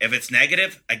survey. If it's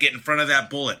negative, I get in front of that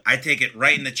bullet. I take it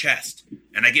right in the chest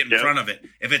and I get in front of it.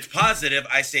 If it's positive,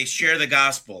 I say, share the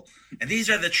gospel. And these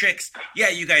are the tricks. Yeah,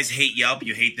 you guys hate Yelp.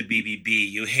 You hate the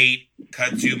BBB. You hate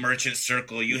Kudzu, Merchant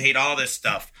Circle. You hate all this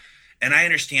stuff. And I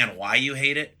understand why you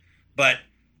hate it. But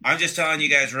I'm just telling you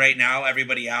guys right now,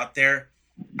 everybody out there,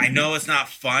 I know it's not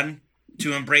fun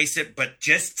to embrace it, but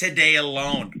just today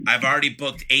alone, I've already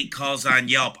booked 8 calls on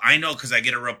Yelp. I know because I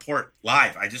get a report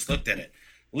live. I just looked at it.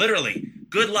 Literally,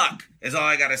 good luck is all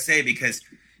I got to say, because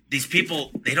these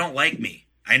people, they don't like me.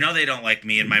 I know they don't like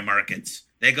me in my markets.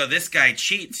 They go, this guy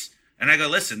cheats. And I go,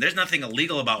 listen, there's nothing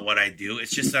illegal about what I do.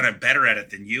 It's just that I'm better at it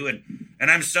than you. And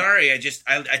I'm sorry. I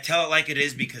tell it like it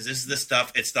is, because this is the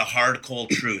stuff. It's the hard, cold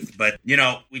truth. But,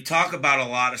 we talk about a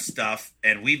lot of stuff,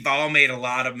 and we've all made a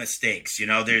lot of mistakes.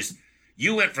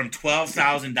 You went from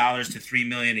 $12,000 to $3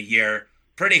 million a year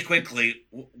pretty quickly.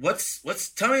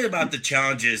 Tell me about the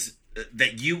challenges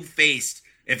that you faced,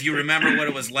 if you remember what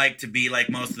it was like to be like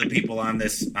most of the people on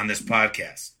this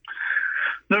podcast.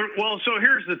 Well, so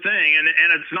here's the thing, and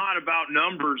it's not about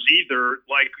numbers either.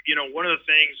 Like, one of the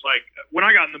things, like when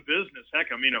I got in the business,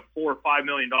 heck, a $4 or $5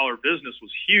 million business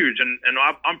was huge, and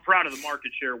I'm proud of the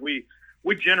market share. We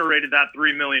generated that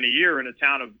 $3 million a year in a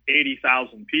town of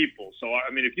 80,000 people. So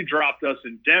if you dropped us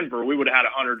in Denver, we would have had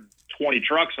 120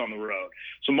 trucks on the road.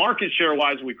 So market share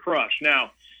wise, we crushed.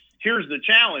 Now, here's the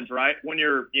challenge, right? When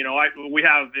you're, we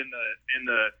have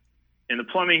in the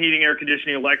plumbing, heating, air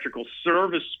conditioning, electrical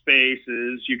service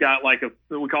spaces, you got like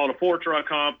we call it a 4-truck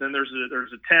hump. Then there's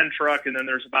a 10 truck, and then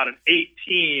there's about an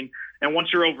 18. And once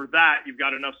you're over that, you've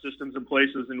got enough systems and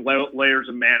places and layers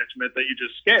of management that you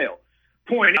just scale.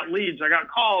 Point out leads. I got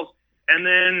calls, and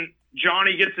then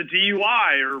Johnny gets a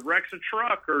DUI or wrecks a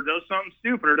truck or does something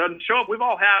stupid or doesn't show up. We've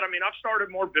all had. I've started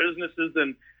more businesses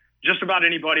than just about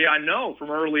anybody I know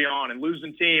from early on, and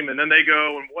losing team, and then they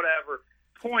go and whatever.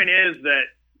 Point is that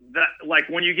like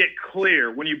when you get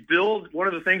clear, when you build, one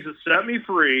of the things that set me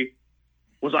free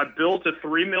was I built a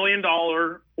 $3 million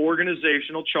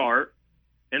organizational chart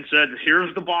and said,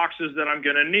 here's the boxes that I'm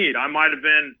going to need. I might have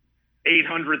been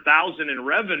 800,000 in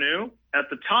revenue at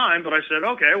the time, but I said,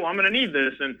 okay, well, I'm going to need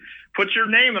this, and put your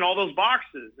name in all those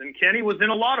boxes. And Kenny was in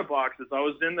a lot of boxes. I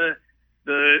was in the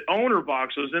owner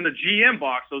box. I was in the GM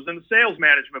box. I was in the sales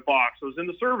management box. I was in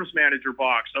the service manager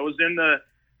box. I was in the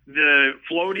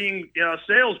floating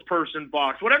salesperson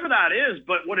box, whatever that is.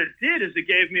 But what it did is it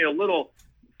gave me a little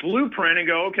blueprint and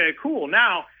go, okay, cool.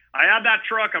 Now I have that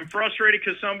truck. I'm frustrated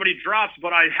because somebody drops,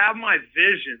 but I have my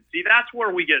vision. See, that's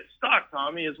where we get stuck,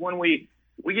 Tommy, is when we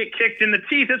get kicked in the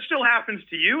teeth. It still happens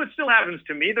to you. It still happens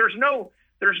to me. There's no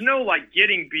like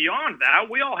getting beyond that.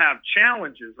 We all have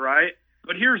challenges, right?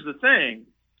 But here's the thing,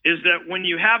 is that when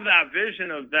you have that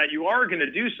vision of that you are going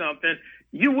to do something,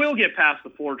 you will get past the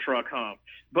 4-truck hump.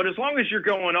 But as long as you're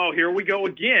going, oh, here we go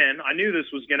again, I knew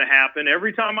this was going to happen.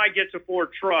 Every time I get to 4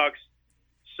 trucks,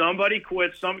 somebody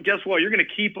quits. Guess what? You're going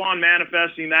to keep on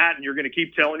manifesting that, and you're going to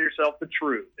keep telling yourself the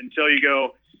truth until you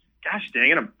go, gosh dang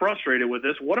it, I'm frustrated with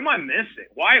this. What am I missing?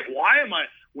 Why am I?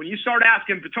 When you start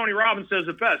asking, Tony Robbins says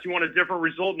it best, you want a different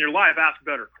result in your life, ask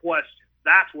better questions.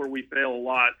 That's where we fail a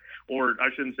lot, or I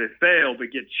shouldn't say fail,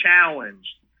 but get challenged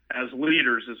as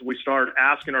leaders as we start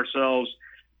asking ourselves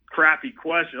crappy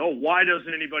questions. Oh, why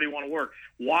doesn't anybody want to work?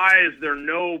 Why is there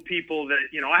no people that,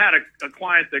 I had a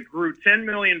client that grew $10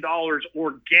 million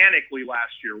organically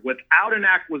last year without an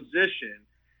acquisition.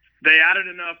 They added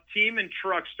enough team and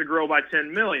trucks to grow by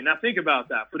 10 million. Now think about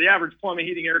that. For the average plumbing,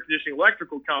 heating, air conditioning,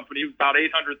 electrical company, it's about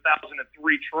 800,000 and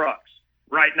 3 trucks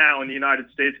right now in the United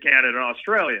States, Canada, and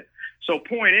Australia. So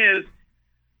point is,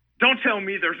 don't tell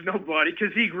me there's nobody,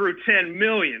 because he grew 10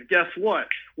 million. Guess what?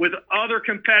 With other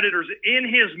competitors in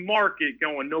his market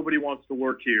going, nobody wants to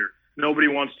work here. Nobody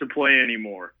wants to play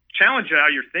anymore. Challenge how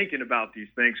you're thinking about these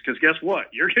things, because guess what?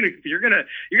 You're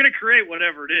gonna create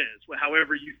whatever it is,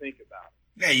 however you think about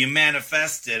it. Yeah, you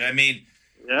manifest it.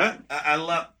 Yeah. I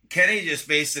love Kenny just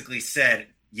basically said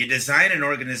you design an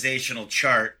organizational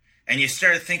chart and you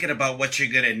start thinking about what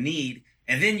you're gonna need,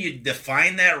 and then you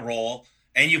define that role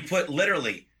and you put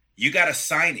literally. You got to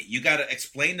sign it. You got to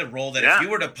explain the role that if you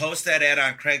were to post that ad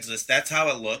on Craigslist, that's how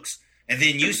it looks. And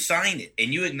then you sign it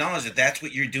and you acknowledge that that's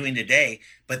what you're doing today.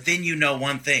 But then you know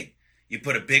one thing. You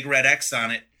put a big red X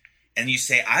on it and you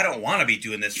say, I don't want to be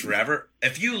doing this forever.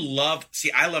 If you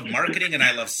I love marketing and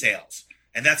I love sales.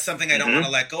 And that's something I don't want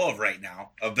to let go of right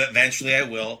now. But eventually I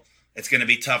will. It's going to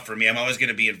be tough for me. I'm always going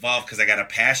to be involved because I got a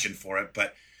passion for it.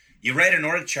 But you write an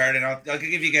org chart, and I'll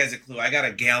give you guys a clue. I got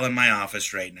a gal in my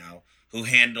office right now who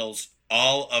handles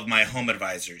all of my home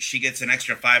advisors. She gets an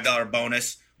extra $5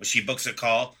 bonus when she books a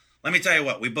call. Let me tell you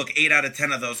what, we book 8 out of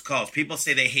 10 of those calls. People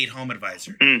say they hate home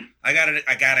advisor. I got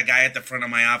a guy at the front of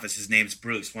my office. His name's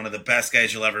Bruce, one of the best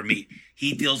guys you'll ever meet.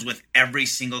 He deals with every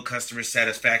single customer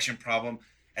satisfaction problem.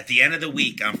 At the end of the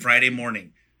week on Friday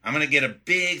morning, I'm going to get a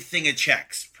big thing of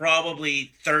checks,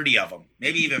 probably 30 of them,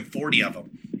 maybe even 40 of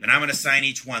them. and I'm going to sign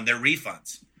each one. They're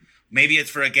refunds. Maybe it's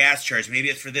for a gas charge. Maybe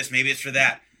it's for this. Maybe it's for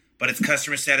that. But it's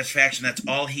customer satisfaction. That's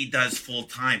all he does full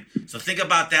time. So think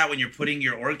about that when you're putting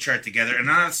your org chart together. And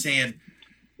I'm not saying,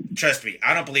 trust me,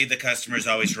 I don't believe the customer is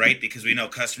always right, because we know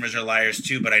customers are liars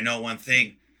too. But I know one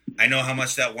thing. I know how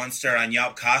much that 1 star on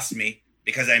Yelp cost me,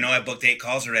 because I know I booked 8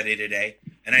 calls already today.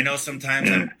 And I know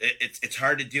sometimes it's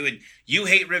hard to do. And you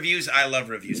hate reviews. I love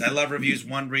reviews. I love reviews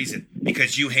one reason,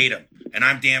 because you hate them. And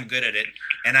I'm damn good at it.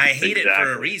 And I hate it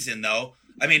for a reason, though.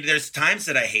 I mean, there's times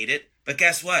that I hate it. But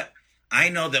guess what? I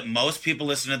know that most people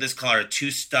listening to this call are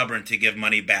too stubborn to give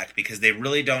money back, because they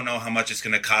really don't know how much it's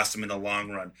going to cost them in the long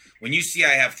run. When you see I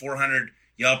have 400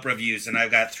 Yelp reviews and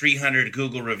I've got 300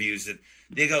 Google reviews, and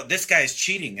they go, this guy's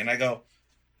cheating. And I go,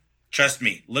 trust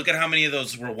me, look at how many of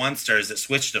those were 1 stars that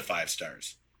switched to 5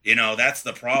 stars. That's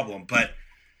the problem. But,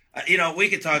 we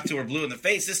could talk to her blue in the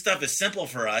face. This stuff is simple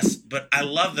for us, but I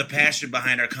love the passion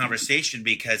behind our conversation,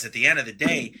 because at the end of the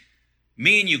day,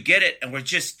 me and you get it, and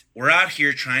we're out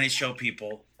here trying to show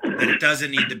people that it doesn't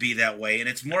need to be that way. And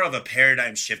it's more of a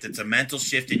paradigm shift. It's a mental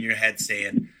shift in your head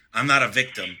saying, I'm not a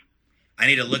victim. I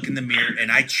need to look in the mirror,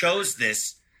 and I chose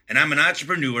this, and I'm an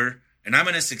entrepreneur, and I'm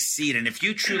going to succeed. And if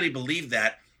you truly believe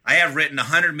that, I have written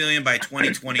 100 million by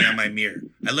 2020 on my mirror.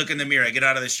 I look in the mirror, I get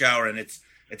out of the shower, and it's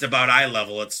about eye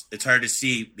level. It's hard to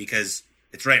see because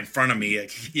it's right in front of me,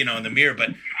 in the mirror, but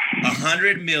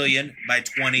 100 million by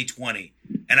 2020.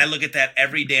 And I look at that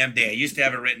every damn day. I used to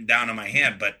have it written down on my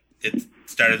hand, but it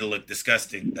started to look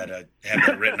disgusting that I have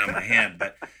that written on my hand.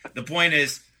 But the point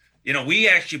is, we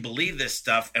actually believe this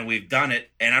stuff, and we've done it.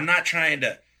 And I'm not trying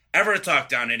to ever talk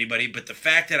down to anybody, but the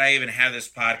fact that I even have this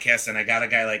podcast and I got a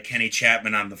guy like Kenny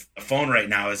Chapman on the phone right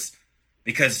now is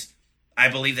because I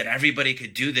believe that everybody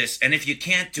could do this. And if you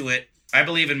can't do it, I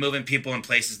believe in moving people in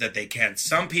places that they can.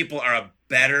 Some people are a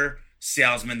better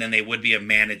salesman than they would be a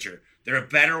manager. They're a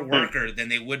better worker than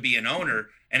they would be an owner.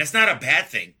 And it's not a bad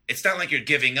thing. It's not like you're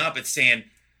giving up. It's saying,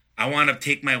 I want to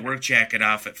take my work jacket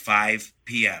off at 5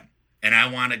 p.m. and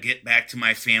I want to get back to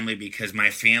my family, because my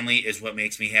family is what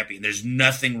makes me happy. And there's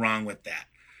nothing wrong with that.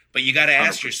 But you got to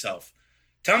ask yourself,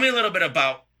 tell me a little bit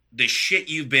about the shit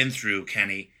you've been through,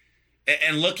 Kenny.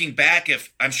 And looking back,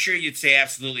 I'm sure you'd say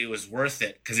absolutely it was worth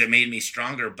it because it made me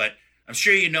stronger. But I'm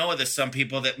sure there's some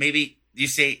people that maybe you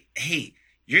say, hey,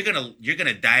 you're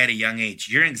gonna die at a young age.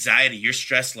 Your anxiety, your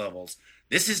stress levels,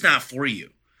 this is not for you.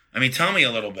 I mean, tell me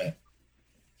a little bit.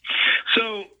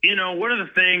 So, one of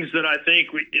the things that I think,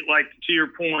 to your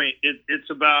point, it's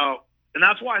about, and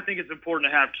that's why I think it's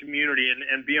important to have community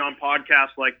and be on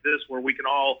podcasts like this where we can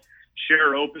all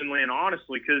share openly and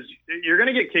honestly, because you're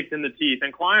going to get kicked in the teeth,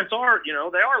 and clients are, they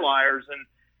are liars,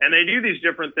 and they do these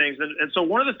different things. And so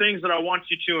one of the things that I want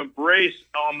you to embrace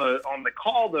on the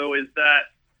call, though, is that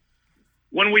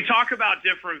when we talk about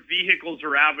different vehicles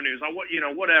or avenues,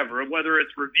 whatever, whether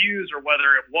it's reviews or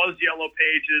whether it was Yellow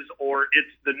Pages or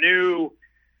it's the new,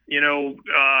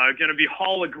 going to be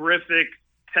holographic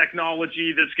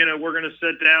technology we're going to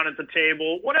sit down at the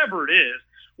table, whatever it is,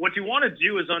 what you want to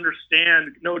do is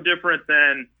understand no different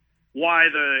than why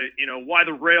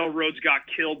the railroads got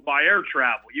killed by air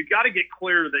travel. You got to get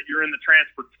clear that you're in the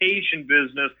transportation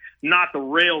business, not the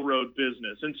railroad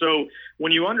business. And so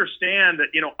when you understand that,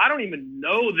 I don't even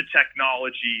know the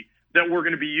technology that we're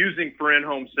going to be using for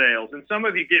in-home sales. And some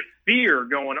of you get fear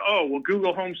going, oh, well,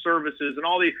 Google Home Services and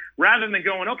all these, rather than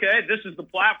going, okay, this is the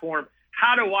platform.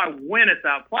 How do I win at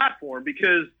that platform?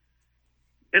 Because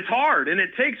it's hard and it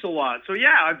takes a lot. So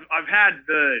yeah, I've had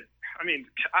it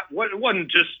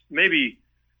wasn't just maybe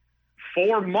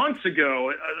 4 months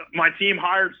ago, my team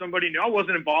hired somebody new. I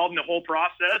wasn't involved in the whole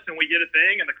process, and we get a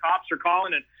thing, and the cops are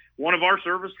calling, and one of our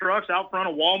service trucks out front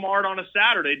of Walmart on a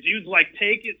Saturday, dude's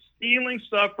stealing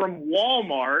stuff from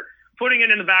Walmart, putting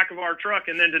it in the back of our truck,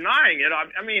 and then denying it.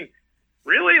 I mean,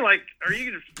 really? Are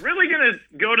you really going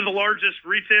to go to the largest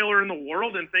retailer in the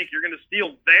world and think you're going to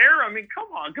steal there? I mean, come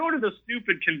on, go to the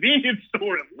stupid convenience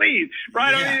store and leave,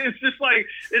 right? Yeah. I mean,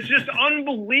 it's just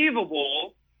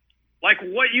unbelievable,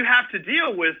 what you have to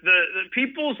deal with, the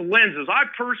people's lenses. I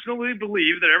personally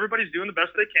believe that everybody's doing the best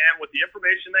they can with the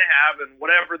information they have and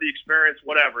whatever the experience,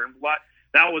 whatever. And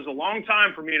that was a long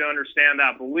time for me to understand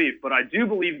that belief. But I do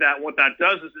believe that what that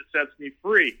does is it sets me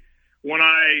free. When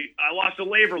I lost a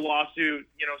labor lawsuit,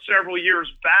 several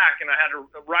years back, and I had to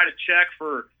write a check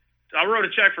I wrote a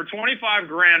check for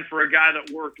 $25,000 for a guy that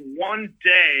worked one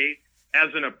day as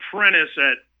an apprentice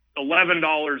at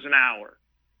 $11 an hour,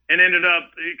 and ended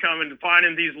up coming to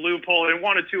finding these loopholes and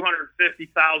wanted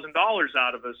 $250,000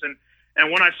 out of us.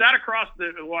 And when I sat across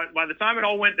by the time it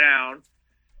all went down,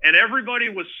 And everybody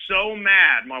was so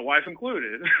mad, my wife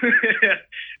included.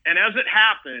 And as it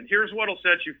happened, here's what'll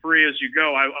set you free as you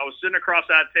go. I was sitting across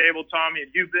that table, Tommy,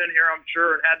 and you've been here, I'm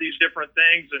sure, and had these different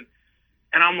things.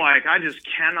 And I'm like, I just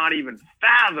cannot even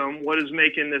fathom what is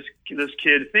making this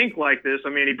kid think like this. I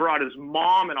mean, he brought his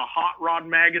mom in a hot rod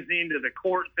magazine to the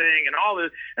court thing and all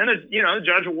this. And, the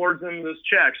judge awards him this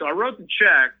check. So I wrote the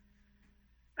check,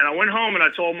 and I went home and I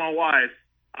told my wife,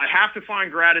 I have to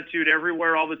find gratitude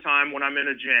everywhere all the time when I'm in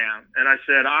a jam. And I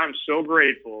said, I'm so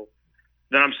grateful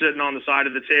that I'm sitting on the side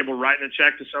of the table writing a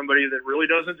check to somebody that really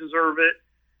doesn't deserve it.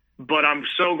 But I'm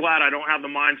so glad I don't have the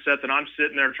mindset that I'm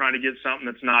sitting there trying to get something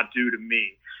that's not due to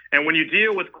me. And when you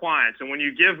deal with clients and when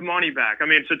you give money back, I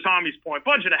mean, to Tommy's point,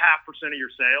 budget 0.5% of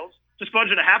your sales. Just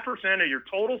budget 0.5% of your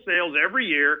total sales every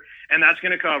year, and that's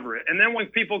going to cover it. And then when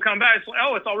people come back, it's like,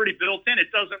 oh, it's already built in.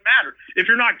 It doesn't matter. If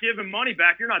you're not giving money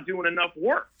back, you're not doing enough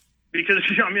work. Because,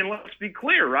 I mean, let's be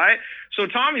clear, right? So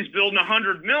Tommy's building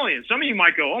 $100 million. Some of you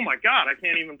might go, oh, my God, I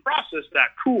can't even process that.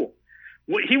 Cool.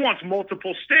 Well, he wants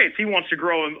multiple states. He wants to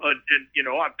grow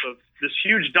this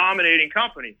huge dominating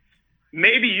company.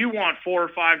 Maybe you want 4 or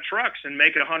 5 trucks and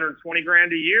make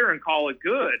 $120,000 a year and call it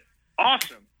good.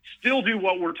 Awesome. Still do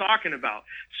what we're talking about.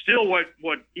 Still what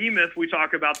E-Myth, we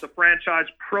talk about the franchise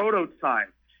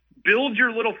prototype. Build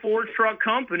your little Ford truck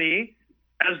company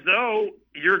as though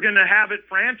you're going to have it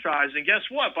franchised. And guess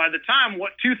what? By the time,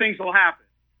 2 things will happen.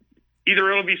 Either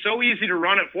it'll be so easy to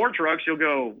run at Ford trucks, you'll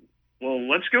go, well,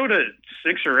 let's go to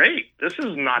 6 or 8. This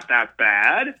is not that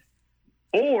bad.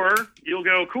 Or you'll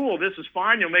go, cool, this is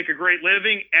fine. You'll make a great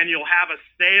living, and you'll have a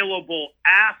saleable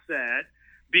asset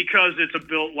because it's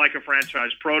built like a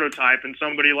franchise prototype. And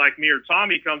somebody like me or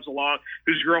Tommy comes along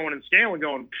who's growing and scaling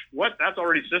going, what? That's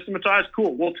already systematized?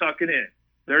 Cool, we'll tuck it in.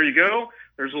 There you go.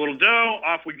 There's a little dough.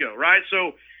 Off we go, right?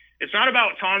 So it's not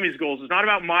about Tommy's goals. It's not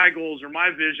about my goals or my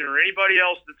vision or anybody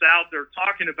else that's out there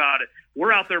talking about it.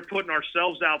 We're out there putting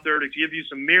ourselves out there to give you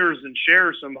some mirrors and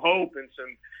share some hope and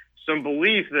some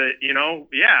belief that,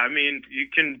 I mean,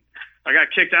 I got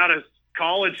kicked out of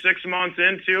college 6 months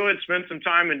into it, spent some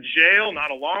time in jail,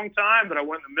 not a long time, but I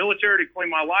went in the military to clean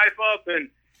my life up. And,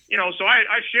 so I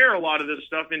share a lot of this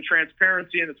stuff in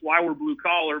transparency, and it's why we're blue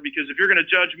collar, because if you're going to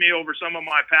judge me over some of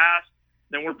my past,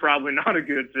 then we're probably not a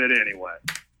good fit anyway.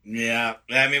 Yeah.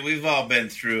 I mean, we've all been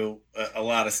through a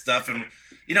lot of stuff. And,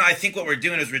 I think what we're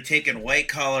doing is we're taking white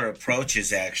collar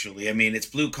approaches, actually. I mean, it's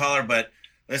blue collar, but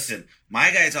listen, my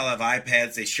guys all have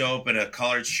iPads. They show up in a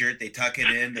colored shirt. They tuck it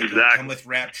in. They come with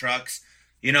wrap trucks.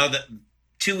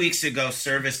 2 weeks ago,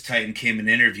 Service Titan came and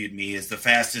interviewed me as the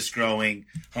fastest growing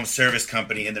home service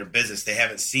company in their business. They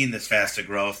haven't seen this fast of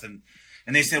growth. And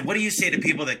they said, what do you say to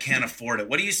people that can't afford it?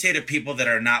 What do you say to people that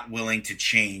are not willing to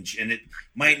change? And it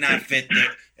might not fit.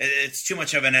 It's too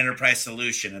much of an enterprise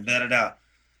solution and da-da-da.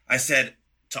 I said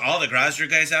to all the Grosvenor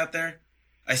guys out there,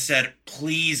 I said,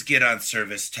 please get on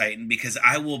Service Titan because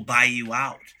I will buy you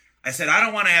out. I said, I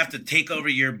don't want to have to take over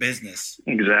your business.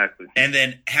 Exactly. And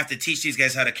then have to teach these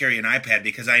guys how to carry an iPad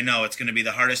because I know it's going to be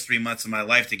the hardest 3 months of my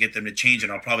life to get them to change,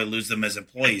 and I'll probably lose them as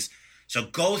employees. So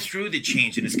go through the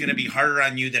change, and it's going to be harder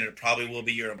on you than it probably will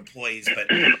be your employees, but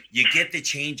you get the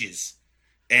changes.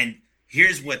 And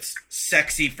here's what's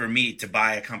sexy for me to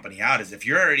buy a company out is if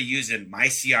you're already using my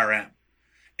CRM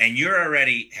and you're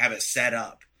already have it set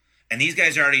up, and these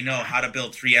guys already know how to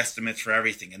build 3 estimates for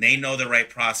everything, and they know the right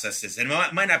processes. And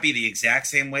it might not be the exact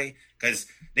same way because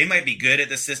they might be good at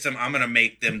the system. I'm going to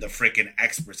make them the freaking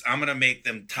experts. I'm going to make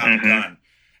them top gun.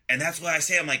 And that's why I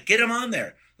say, I'm like, get them on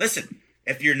there. Listen,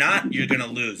 if you're not, you're going to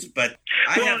lose. But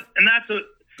go ahead.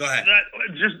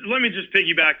 Just let me just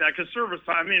piggyback that because Service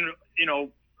Titan, I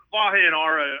mean, Vahe and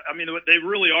Ara, I mean, they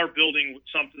really are building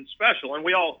something special. And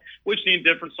we've seen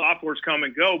different softwares come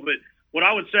and go, but what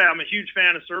I would say, I'm a huge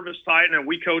fan of Service Titan, and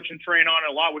we coach and train on it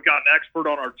a lot. We've got an expert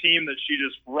on our team that she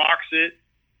just rocks it.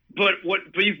 But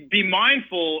be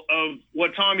mindful of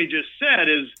what Tommy just said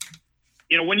is,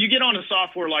 when you get on a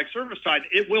software like Service Titan,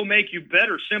 it will make you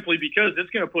better simply because it's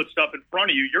going to put stuff in front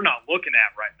of you you're not looking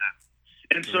at right now.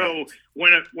 And so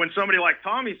when somebody like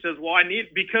Tommy says, well,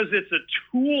 because it's a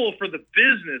tool for the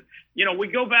business, we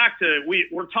go back to,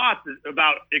 we're taught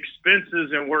about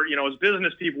expenses and as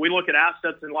business people, we look at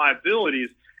assets and liabilities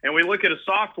and we look at a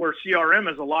software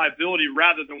CRM as a liability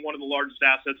rather than one of the largest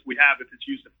assets we have if it's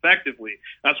used effectively.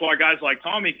 That's why guys like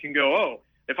Tommy can go, oh,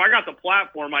 if I got the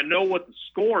platform, I know what the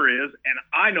score is and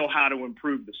I know how to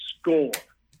improve the score,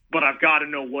 but I've got to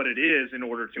know what it is in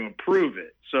order to improve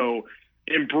it. So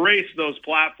embrace those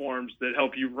platforms that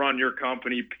help you run your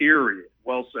company, period.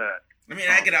 Well said. I mean,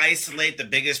 I could isolate the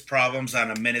biggest problems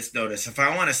on a minute's notice. If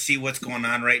I want to see what's going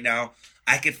on right now,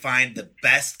 I could find the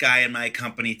best guy in my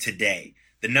company today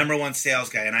the number one sales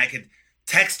guy, and I could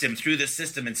text him through the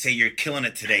system and say, you're killing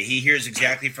it today. He hears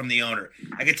exactly from the owner.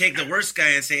 I could take the worst guy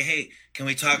and say, hey, can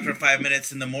we talk for 5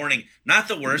 minutes in the morning? Not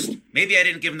the worst. Maybe I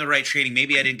didn't give him the right training.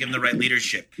 Maybe I didn't give him the right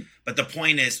leadership. But the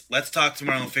point is, let's talk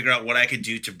tomorrow and figure out what I could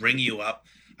do to bring you up.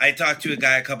 I talked to a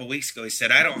guy a couple weeks ago. He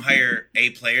said, I don't hire A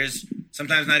players,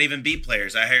 sometimes not even B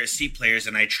players. I hire C players,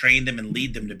 and I train them and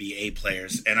lead them to be A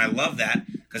players. And I love that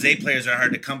because A players are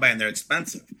hard to come by and they're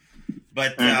expensive.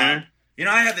 But,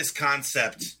 I have this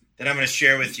concept that I'm going to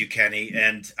share with you, Kenny,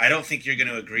 and I don't think you're going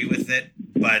to agree with it,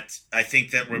 but I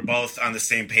think that we're both on the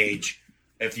same page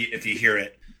if you hear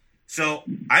it. So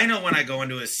I know when I go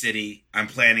into a city, I'm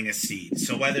planting a seed.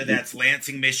 So whether that's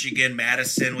Lansing, Michigan,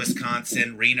 Madison,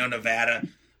 Wisconsin, Reno, Nevada,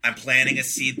 I'm planting a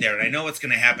seed there. And I know what's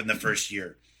going to happen the first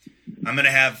year. I'm going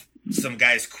to have some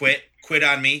guys quit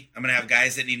on me. I'm going to have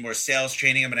guys that need more sales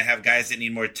training. I'm going to have guys that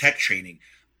need more tech training.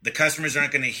 The customers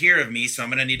aren't going to hear of me, so I'm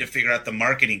going to need to figure out the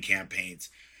marketing campaigns.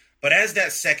 But as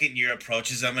that second year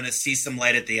approaches, I'm going to see some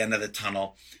light at the end of the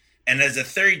tunnel. And as the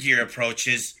third year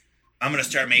approaches, I'm going to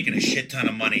start making a shit ton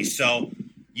of money. So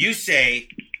you say,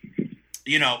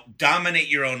 dominate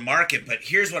your own market. But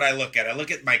here's what I look at. I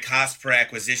look at my cost per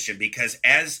acquisition because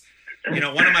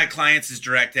one of my clients is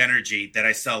Direct Energy that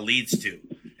I sell leads to.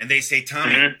 And they say,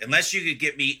 Tommy, unless you could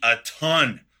get me a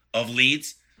ton of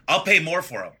leads, I'll pay more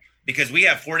for them. Because we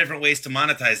have 4 different ways to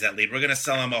monetize that lead. We're going to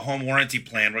sell them a home warranty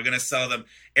plan. We're going to sell them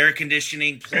air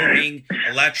conditioning, plumbing,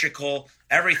 electrical,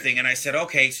 everything. And I said,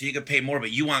 okay, so you can pay more,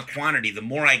 but you want quantity. The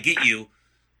more I get you,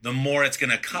 the more it's going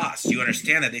to cost. You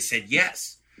understand that? They said,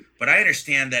 yes. But I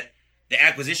understand that the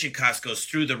acquisition cost goes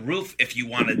through the roof if you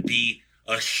want to be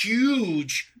a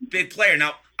huge, big player.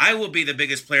 Now, I will be the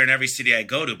biggest player in every city I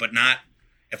go to, but not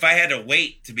if I had to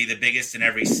wait to be the biggest in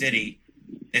every city.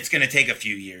 It's going to take a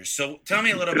few years. So tell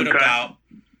me a little bit about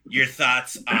your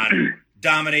thoughts on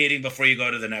dominating before you go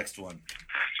to the next one.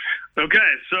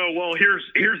 Okay, so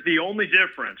here's the only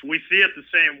difference. We see it the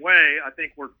same way. I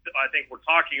think we're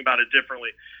talking about it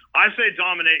differently. I say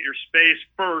dominate your space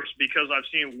first because I've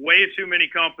seen way too many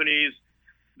companies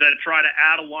that try to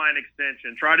add a line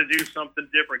extension, try to do something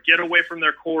different, get away from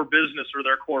their core business or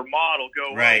their core model.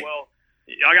 Go, right. Well,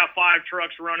 I got 5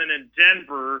 trucks running in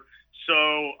Denver,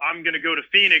 so I'm going to go to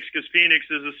Phoenix because Phoenix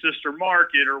is a sister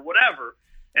market or whatever.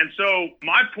 And so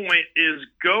my point is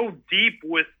go deep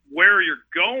with where you're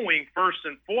going first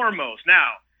and foremost.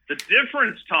 Now, the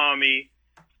difference, Tommy,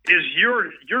 is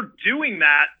you're doing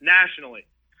that nationally.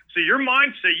 So your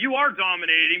mindset, you are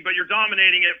dominating, but you're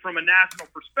dominating it from a national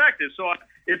perspective. So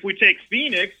if we take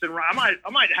Phoenix, and I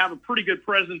might have a pretty good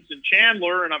presence in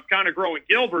Chandler, and I'm kind of growing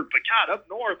Gilbert, but God, up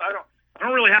north, I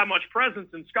don't really have much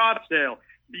presence in Scottsdale.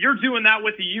 You're doing that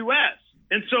with the U.S.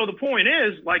 And so the point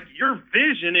is, like, your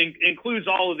vision includes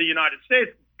all of the United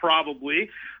States, probably.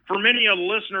 For many of the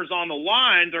listeners on the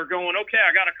line, they're going, okay,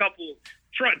 I got a couple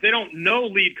 – they don't know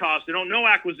lead costs. They don't know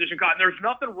acquisition costs. And there's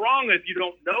nothing wrong if you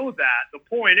don't know that. The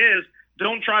point is,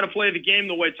 don't try to play the game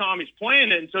the way Tommy's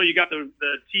playing it until you got the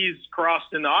T's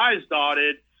crossed and the I's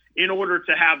dotted in order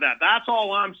to have that. That's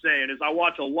all I'm saying is I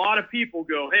watch a lot of people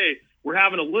go, hey, we're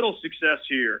having a little success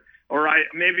here. Or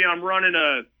maybe I'm running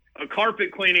a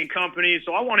carpet cleaning company,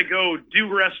 so I want to go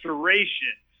do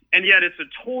restoration. And yet it's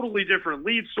a totally different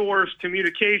lead source,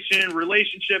 communication,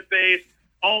 relationship-based,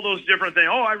 all those different things.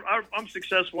 Oh, I'm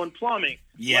successful in plumbing.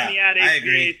 Yeah, let me add I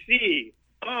agree. HVAC.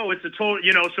 Oh, it's a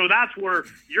total, so that's where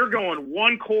you're going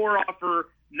one core offer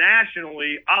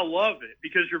nationally. I love it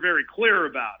because you're very clear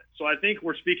about it. So I think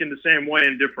we're speaking the same way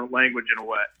in different language in a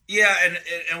way. Yeah,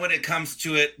 and when it comes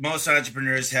to it, most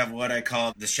entrepreneurs have what I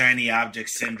call the shiny object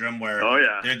syndrome where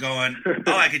they're going,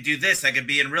 oh, I could do this. I could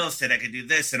be in real estate. I could do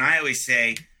this. And I always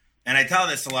say, and I tell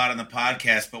this a lot on the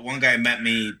podcast, but one guy met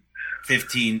me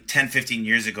 15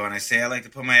 years ago, and I say, I like to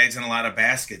put my eggs in a lot of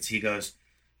baskets. He goes,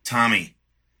 Tommy,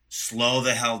 slow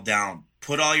the hell down.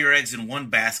 Put all your eggs in one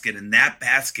basket, and that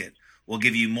basket will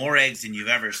give you more eggs than you've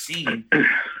ever seen.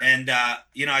 And,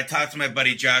 I talked to my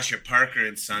buddy Josh at Parker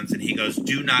and Sons, and he goes,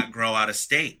 do not grow out of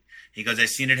state. He goes, I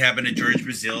seen it happen to George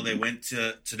Brazil. They went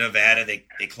to Nevada.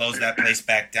 They closed that place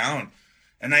back down.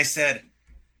 And I said,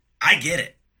 I get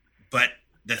it. But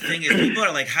the thing is, people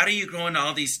are like, how do you grow into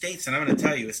all these states? And I'm going to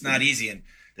tell you, it's not easy. And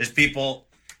there's people,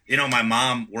 my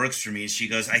mom works for me, and she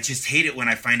goes, I just hate it when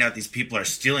I find out these people are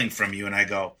stealing from you. And I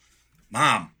go,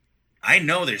 Mom, I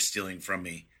know they're stealing from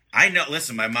me. I know.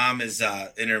 Listen, my mom is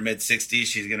in her mid-60s.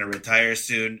 She's going to retire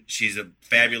soon. She's a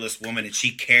fabulous woman, and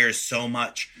she cares so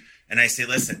much. And I say,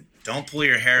 listen, don't pull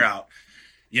your hair out.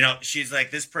 She's like,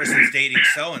 this person's dating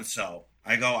so-and-so.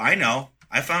 I go, I know.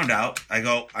 I found out. I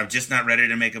go, I'm just not ready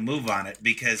to make a move on it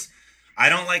because I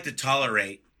don't like to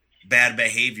tolerate bad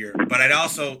behavior. But I'd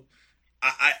also,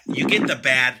 you get the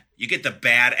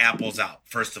bad apples out.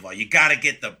 First of all, you got to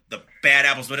get the bad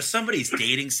apples. But if somebody's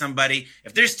dating somebody,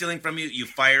 if they're stealing from you, you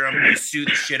fire them, you sue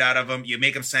the shit out of them, you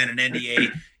make them sign an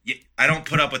NDA. I don't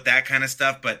put up with that kind of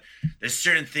stuff, but there's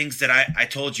certain things that I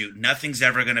told you, nothing's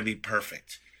ever going to be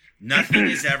perfect. Nothing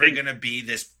is ever going to be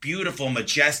this beautiful,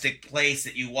 majestic place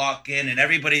that you walk in and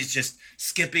everybody's just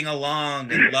skipping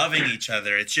along and loving each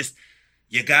other. It's just,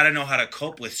 you got to know how to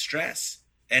cope with stress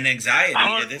and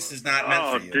anxiety. This is not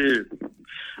meant for you. Dude,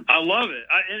 I love it.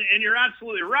 And you're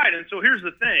absolutely right. And so here's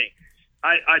the thing.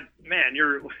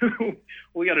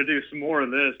 We got to do some more of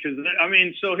this because,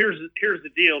 so here's the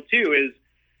deal too is,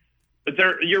 but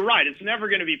you're right. It's never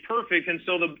going to be perfect. And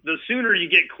so the sooner you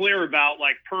get clear about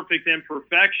like perfect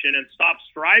imperfection and stop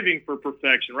striving for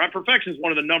perfection, right? Perfection is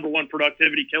one of the number one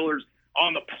productivity killers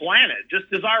on the planet. Just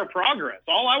desire progress.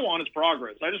 All I want is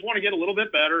progress. I just want to get a little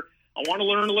bit better. I want to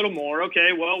learn a little more. Okay,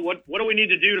 well, what do we need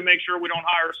to do to make sure we don't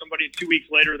hire somebody 2 weeks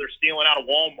later they're stealing out of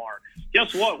Walmart?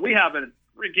 Guess what? We have a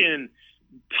freaking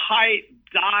tight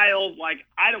dialed,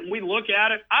 we look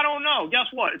at it. I don't know. Guess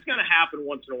what? It's going to happen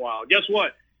once in a while. Guess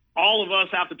what? All of us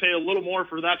have to pay a little more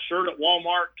for that shirt at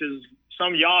Walmart because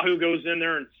some Yahoo goes in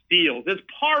there and steals. It's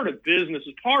part of business.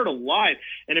 It's part of life.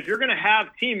 And if you're going to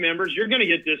have team members, you're going to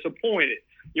get disappointed.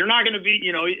 You're not going to be,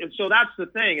 and so that's the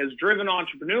thing. As driven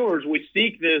entrepreneurs, we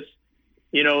seek this,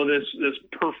 this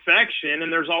perfection,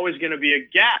 and there's always going to be a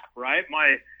gap, right?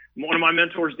 One of my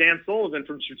mentors, Dan Sullivan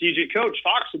from Strategic Coach,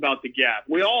 talks about the gap.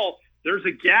 There's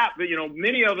a gap, but,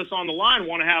 many of us on the line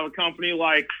want to have a company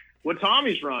like what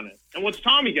Tommy's running. And what's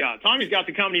Tommy got? Tommy's got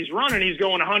the company he's running. He's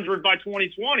going 100 by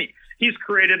 2020. He's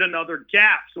created another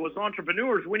gap. So as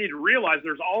entrepreneurs, we need to realize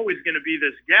there's always going to be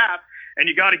this gap, and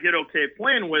you got to get okay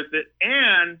playing with it.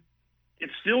 And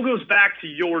it still goes back to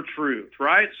your truth,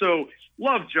 right? So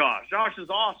love Josh. Josh is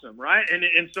awesome, right?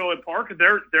 And so at Parker,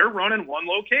 they're running one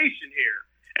location here,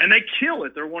 and they kill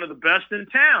it. They're one of the best in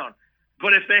town.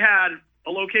 But if they had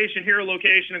a location here, a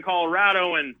location in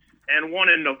Colorado, and one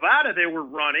in Nevada they were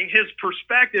running, his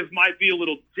perspective might be a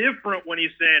little different when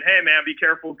he's saying, hey, man, be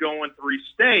careful going 3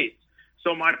 states.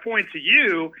 So my point to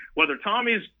you, whether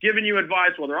Tommy's giving you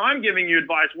advice, whether I'm giving you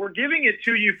advice, we're giving it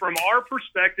to you from our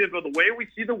perspective of the way we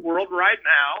see the world right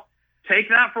now. Take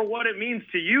that for what it means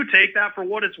to you. Take that for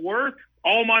what it's worth.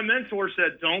 All my mentors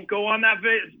said, don't go on that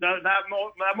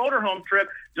motorhome trip.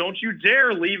 Don't you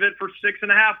dare leave it for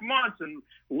 6.5 months. And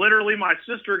literally my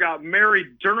sister got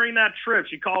married during that trip.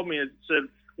 She called me and said,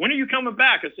 when are you coming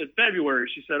back? I said,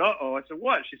 February. She said, uh-oh. I said,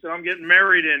 what? She said, I'm getting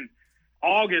married in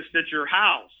August at your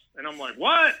house. And I'm like,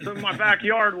 what? It's in my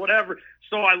backyard, whatever.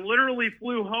 So I literally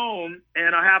flew home,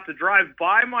 and I have to drive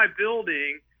by my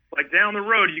building, like down the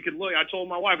road. You could look. I told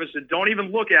my wife, I said, don't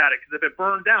even look at it, because if it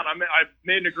burned down, I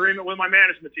made an agreement with my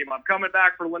management team. I'm coming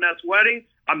back for Lynette's wedding.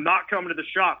 I'm not coming to the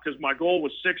shop because my goal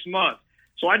was 6 months.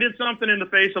 So I did something in the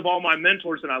face of all my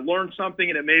mentors, and I learned something,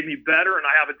 and it made me better, and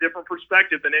I have a different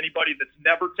perspective than anybody that's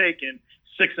never taken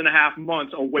 6.5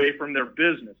 months away from their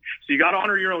business. So you got to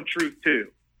honor your own truth too.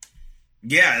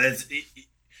 Yeah, that's,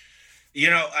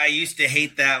 I used to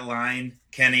hate that line,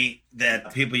 Kenny,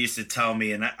 that people used to tell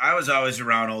me, and I was always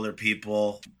around older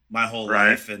people my whole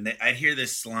life, and I'd hear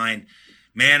this line,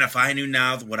 man, if I knew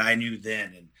now what I knew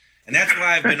then. And that's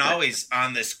why I've been always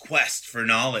on this quest for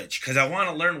knowledge, because I want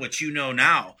to learn what you know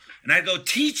now. And I go,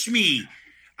 teach me.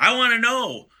 I want to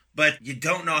know. But you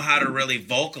don't know how to really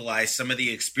vocalize some of the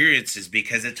experiences,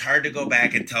 because it's hard to go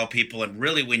back and tell people. And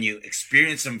really, when you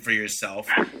experience them for yourself,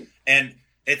 and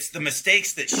it's the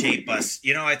mistakes that shape us.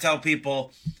 I tell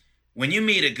people, when you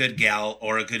meet a good gal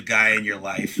or a good guy in your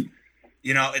life,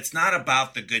 it's not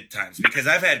about the good times, because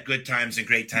I've had good times and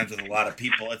great times with a lot of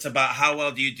people. It's about how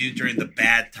well do you do during the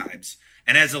bad times.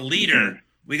 And as a leader,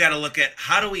 we got to look at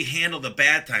how do we handle the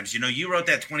bad times. You wrote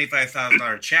that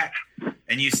 $25,000 check,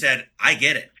 and you said, I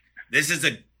get it. This is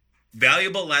a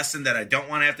valuable lesson that I don't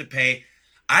want to have to pay.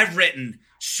 I've written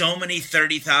so many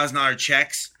 $30,000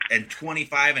 checks and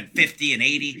 25 and 50 and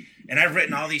 80. And I've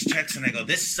written all these checks and I go,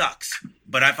 this sucks.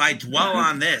 But if I dwell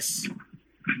on this,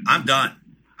 I'm done.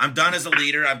 I'm done as a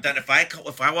leader. I'm done. If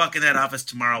I walk in that office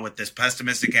tomorrow with this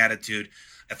pessimistic attitude,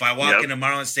 if I walk in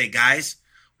tomorrow and say, guys,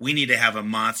 we need to have a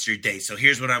monster day. So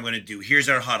here's what I'm going to do. Here's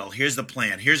our huddle. Here's the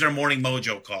plan. Here's our morning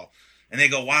mojo call. And they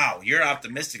go, wow, you're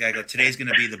optimistic. I go, today's going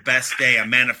to be the best day. I'm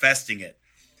manifesting it.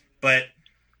 But,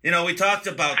 we talked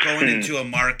about going into a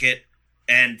market,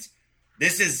 and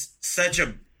this is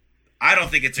I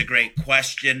don't think it's a great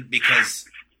question, because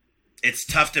it's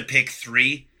tough to pick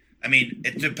 3. I mean,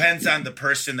 it depends on the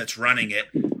person that's running it.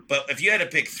 But if you had to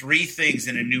pick 3 things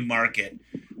in a new market,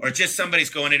 or just somebody's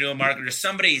going into a market, or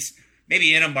somebody's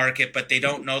maybe in a market, but they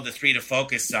don't know the three to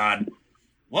focus on,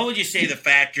 what would you say the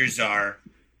factors are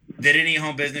that any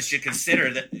home business should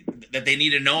consider that they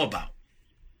need to know about?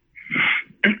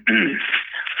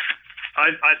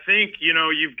 I think,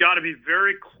 you've got to be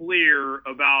very clear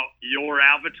about your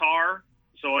avatar.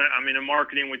 So, in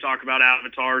marketing, we talk about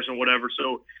avatars and whatever.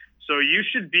 So you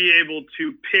should be able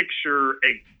to picture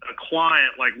a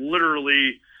client, like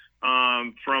literally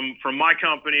from my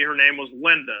company. Her name was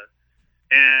Linda.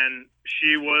 And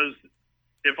she was,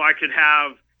 if I could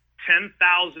have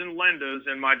 10,000 Lindas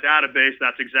in my database,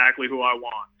 that's exactly who I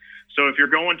want. So if you're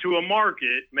going to a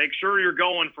market, make sure you're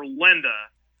going for Linda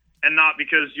and not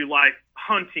because you like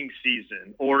hunting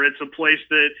season or it's a place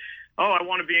that, I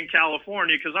want to be in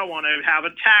California because I want to have a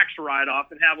tax write-off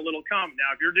and have a little company.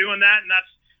 Now, if you're doing that and that's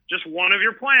just one of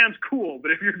your plans, cool.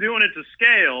 But if you're doing it to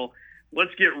scale,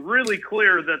 let's get really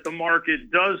clear that the market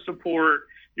does support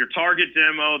your target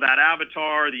demo, that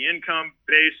avatar, the income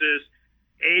basis,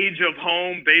 age of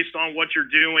home based on what you're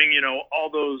doing, all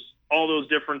those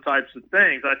different types of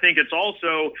things. I think it's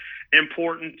also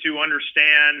important to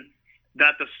understand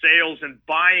that the sales and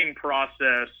buying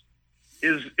process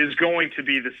is going to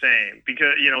be the same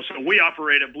because, so we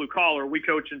operate at Blue Collar. We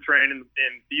coach and train in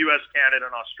the U.S., Canada,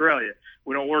 and Australia.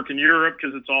 We don't work in Europe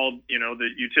because it's all, the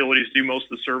utilities do most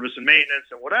of the service and maintenance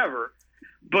and whatever.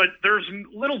 But there's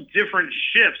little different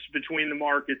shifts between the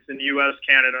markets in the U.S.,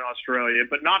 Canada, and Australia,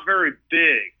 but not very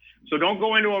big. So don't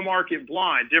go into a market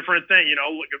blind. Different thing,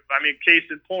 case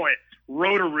in point,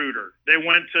 Roto-Rooter. They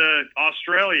went to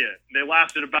Australia. They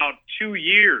lasted about 2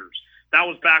 years. That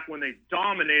was back when they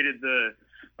dominated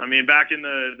back in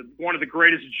one of the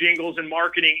greatest jingles in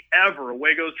marketing ever.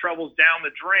 Away goes troubles down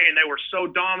the drain. They were so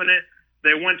dominant.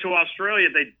 They went to Australia.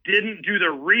 They didn't do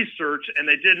their research, and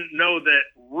they didn't know that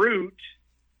root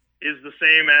is the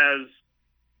same as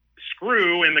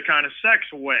screw in the kind of sex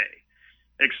way,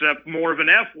 except more of an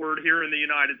F word here in the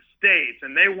United States.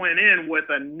 And they went in with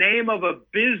a name of a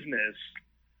business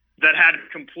that had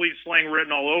complete slang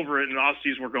written all over it, and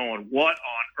Aussies were going, what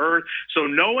on earth? So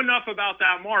know enough about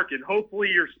that market. Hopefully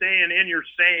you're staying in your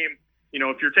same,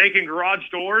 if you're taking garage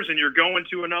doors and you're going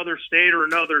to another state or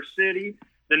another city,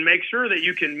 then make sure that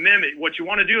you can mimic. What you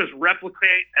want to do is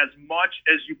replicate as much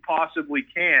as you possibly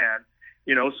can.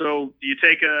 So you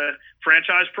take a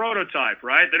franchise prototype,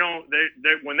 right? They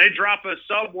when they drop a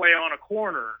Subway on a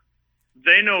corner,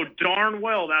 they know darn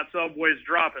well that Subway's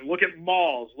dropping. Look at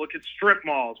malls, look at strip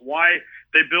malls. Why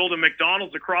they build a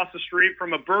McDonald's across the street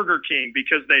from a Burger King?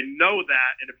 Because they know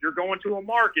that. And if you're going to a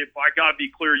market, by God, be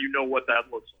clear, you know what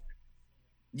that looks like.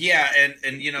 Yeah.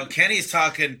 And Kenny's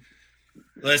talking,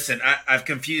 listen, I've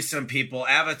confused some people.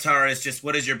 Avatar is just,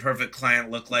 what does your perfect client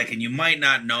look like? And you might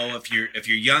not know if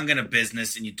you're young in a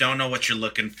business and you don't know what you're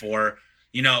looking for.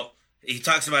 He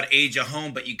talks about age of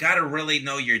home, but you got to really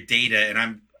know your data.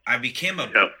 And I became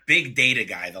a big data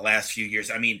guy the last few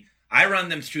years. I run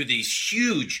them through these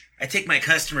I take my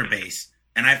customer base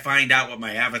and I find out what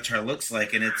my avatar looks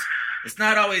like. And it's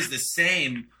not always the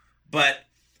same, but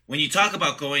when you talk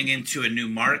about going into a new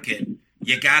market,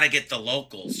 you got to get the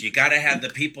locals. You got to have the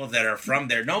people that are from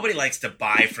there. Nobody likes to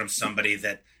buy from somebody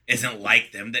that isn't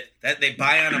like them. That they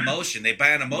buy on emotion. They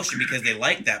buy on emotion because they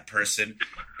like that person.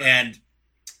 And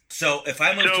so if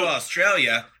I move to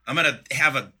Australia, I'm going to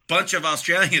have a bunch of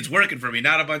Australians working for me,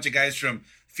 not a bunch of guys from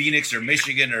Phoenix or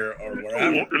Michigan or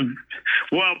wherever.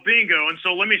 Well, bingo. And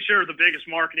so let me share the biggest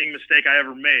marketing mistake I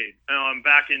ever made.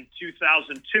 Back in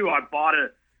 2002, I bought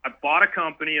a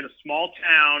company in a small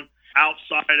town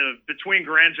between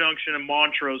Grand Junction and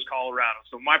Montrose, Colorado.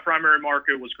 So my primary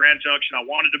market was Grand Junction. I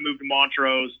wanted to move to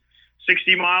Montrose,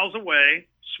 60 miles away,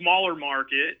 smaller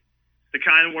market, the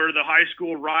kind where the high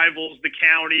school rivals the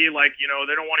county,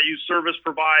 they don't want to use service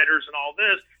providers and all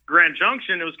this. Grand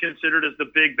Junction was considered as the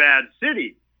big bad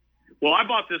city. Well, I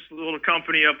bought this little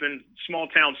company up in small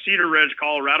town Cedar Ridge,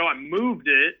 Colorado. I moved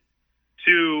it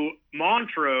to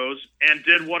Montrose and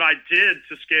did what I did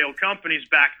to scale companies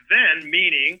back then,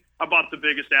 meaning I bought the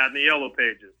biggest ad in the yellow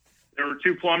pages. There were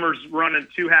 2 plumbers running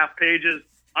 2 half pages.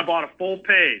 I bought a full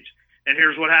page, and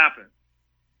here's what happened.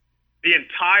 The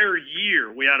entire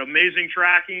year, we had amazing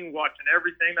tracking, watching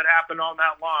everything that happened on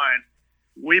that line.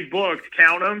 We booked,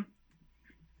 count them,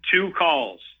 2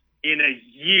 calls in a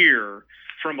year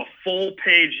from a full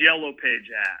page yellow page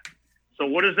ad. So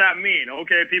what does that mean?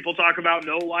 Okay, people talk about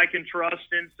know, like, and trust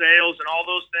in sales and all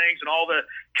those things and all the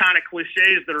kind of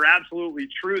cliches that are absolutely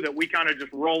true that we kind of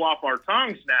just roll off our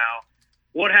tongues now.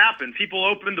 What happened? People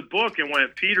opened the book and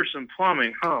went, Peterson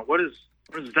Plumbing, what is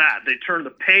that? They turned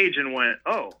the page and went,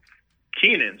 oh,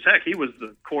 Keenan's. Heck, he was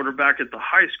the quarterback at the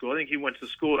high school. I think he went to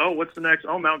school. Oh, what's the next?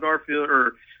 Oh, Mount Garfield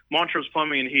or Montrose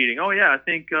Plumbing and Heating. Oh yeah, I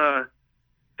think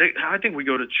we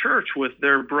go to church with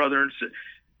their brother and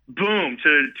boom,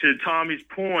 to Tommy's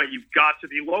point, you've got to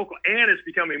be local, and it's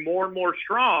becoming more and more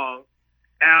strong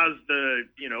as the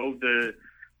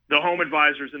home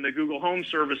advisors and the Google Home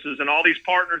Services and all these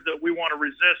partners that we want to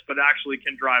resist but actually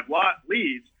can drive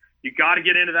leads. You got to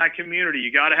get into that community.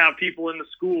 You got to have people in the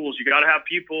schools. You got to have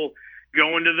people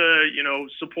going to the,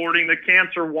 supporting the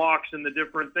cancer walks and the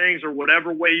different things, or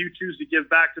whatever way you choose to give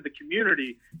back to the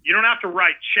community. You don't have to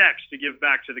write checks to give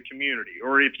back to the community,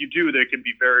 or if you do, they can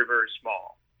be very, very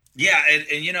small. Yeah,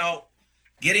 and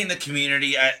getting the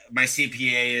community, my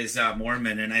CPA is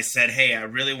Mormon, and I said, hey, I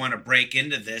really want to break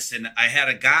into this. And I had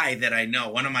a guy that I know,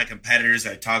 one of my competitors,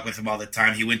 I talk with him all the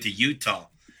time. He went to Utah.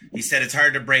 He said, it's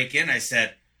hard to break in. I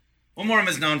said, well,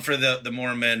 Mormon's known for the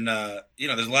Mormon,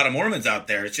 there's a lot of Mormons out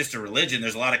there. It's just a religion.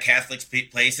 There's a lot of Catholic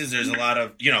places. There's a lot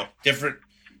of, different,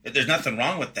 there's nothing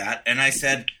wrong with that. And I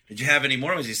said, did you have any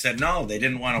Mormons? He said, no, they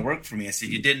didn't want to work for me. I said,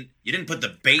 you didn't put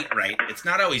the bait right. It's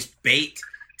not always bait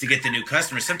to get the new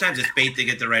customers. Sometimes it's bait to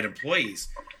get the right employees.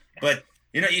 But,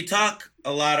 you talk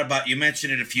a lot about, you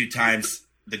mentioned it a few times,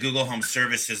 the Google Home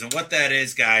Services. And what that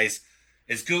is, guys,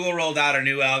 is Google rolled out a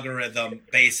new algorithm.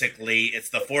 Basically, it's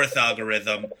the fourth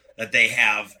algorithm that they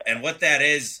have. And what that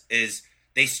is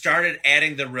they started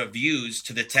adding the reviews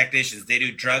to the technicians. They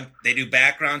do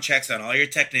background checks on all your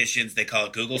technicians. They call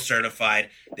it Google certified.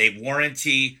 They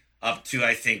warranty up to,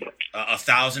 I think,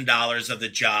 $1,000 of the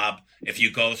job if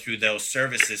you go through those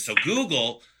services. So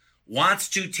Google wants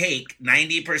to take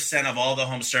 90% of all the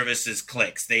home services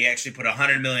clicks. They actually put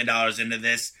 $100 million into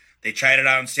this. They tried it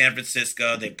out in San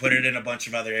Francisco. They put it in a bunch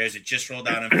of other areas. It just rolled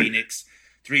out in Phoenix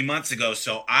 3 months ago.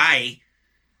 So I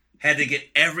had to get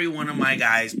every one of my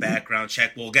guys background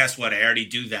checked. Well, guess what? I already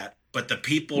do that. But the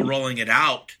people rolling it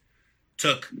out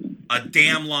took a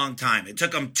damn long time. It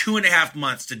took them 2.5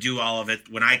 months to do all of it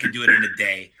when I could do it in a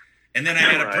day. And then I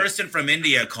had a person from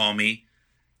India call me,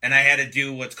 and I had to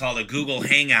do what's called a Google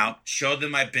Hangout, show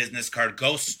them my business card,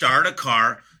 go start a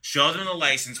car, show them the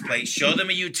license plate, show them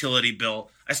a utility bill.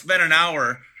 I spent an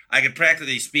hour. I could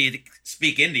practically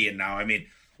speak Indian now. I mean,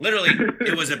 literally,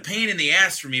 it was a pain in the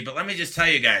ass for me. But let me just tell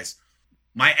you guys,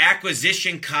 my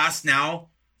acquisition cost now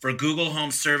for Google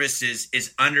Home Services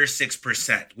is under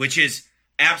 6%, which is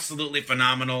absolutely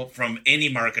phenomenal from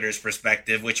any marketer's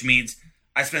perspective, which means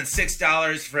I spend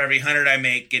 $6 for every 100 I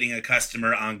make getting a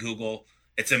customer on Google.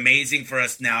 It's amazing for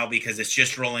us now because it's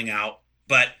just rolling out.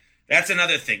 But that's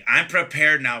another thing. I'm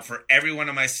prepared now for every one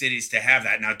of my cities to have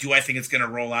that. Now, do I think it's going to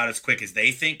roll out as quick as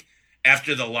they think?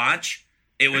 After the launch,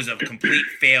 it was a complete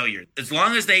failure. As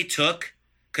long as they took,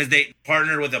 because they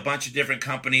partnered with a bunch of different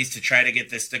companies to try to get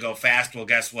this to go fast, well,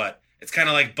 guess what? It's kind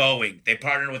of like Boeing. They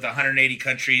partnered with 180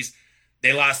 countries.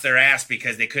 They lost their ass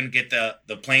because they couldn't get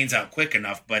the planes out quick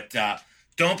enough. But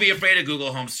don't be afraid of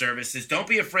Google Home Services. Don't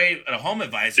be afraid of Home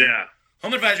Advisor. Yeah.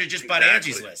 Home Advisor just bought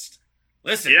Angie's List.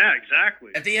 Listen. Yeah,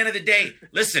 exactly. At the end of the day,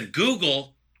 listen,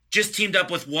 Google just teamed up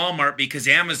with Walmart because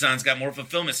Amazon's got more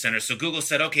fulfillment centers. So Google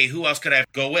said, okay, who else could I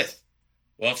go with?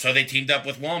 Well, so they teamed up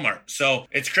with Walmart. So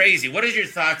it's crazy. What is your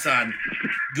thoughts on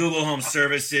Google Home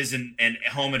Services and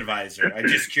Home Advisor? I'm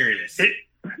just curious.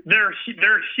 They're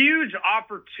huge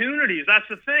opportunities. That's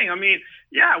the thing. I mean,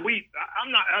 yeah,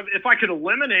 I'm not. If I could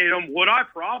eliminate them, would I?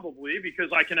 Probably,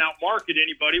 because I can outmarket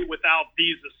anybody without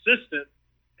these assistant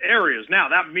areas. Now,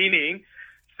 that meaning,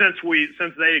 since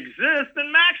they exist,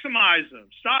 then maximize them.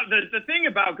 Stop. The thing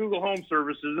about Google Home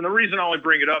Services, and the reason I only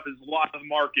bring it up is a lot of the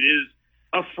market is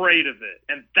afraid of it,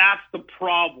 and that's the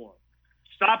problem.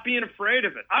 Stop being afraid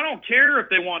of it. I don't care if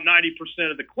they want 90%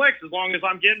 of the clicks as long as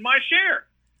I'm getting my share.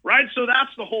 Right? So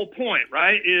that's the whole point,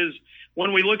 right? Is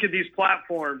when we look at these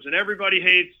platforms and everybody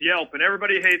hates Yelp and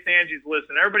everybody hates Angie's List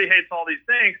and everybody hates all these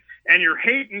things, and you're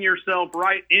hating yourself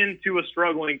right into a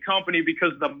struggling company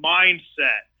because the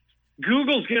mindset.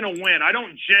 Google's going to win. I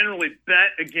don't generally bet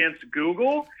against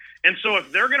Google. And so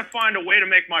if they're going to find a way to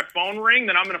make my phone ring,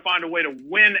 then I'm going to find a way to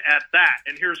win at that.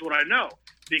 And here's what I know.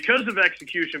 Because of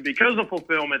execution, because of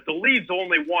fulfillment, the lead's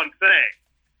only one thing.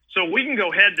 So we can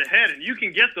go head to head and you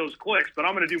can get those clicks, but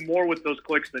I'm going to do more with those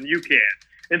clicks than you can.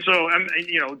 And so,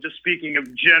 just speaking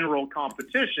of general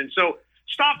competition. So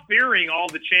stop fearing all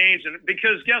the change. And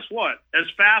because guess what? As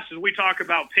fast as we talk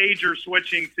about pager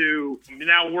switching to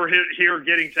now we're here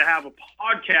getting to have a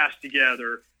podcast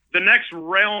together, the next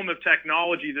realm of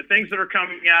technology, the things that are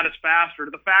coming at us faster,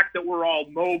 to the fact that we're all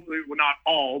mobile, well, not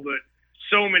all, but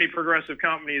so many progressive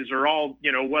companies are all,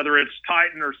 whether it's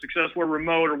Titan or Successware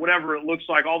Remote or whatever it looks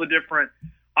like, all the different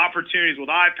opportunities with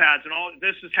iPads and all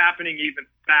this is happening even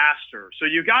faster. So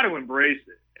you got to embrace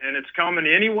it, and it's coming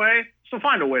anyway. So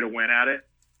find a way to win at it.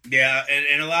 Yeah,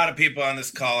 and a lot of people on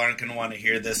this call aren't going to want to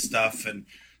hear this stuff, and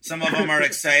some of them are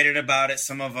excited about it.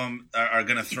 Some of them are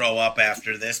going to throw up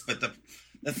after this. But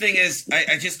the thing is,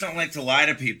 I just don't like to lie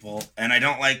to people, and I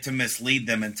don't like to mislead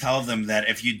them and tell them that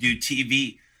if you do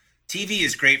TV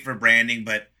is great for branding,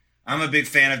 but I'm a big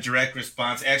fan of direct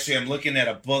response. Actually, I'm looking at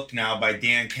a book now by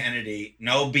Dan Kennedy,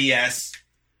 No BS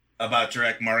about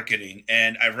direct marketing,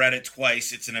 and I've read it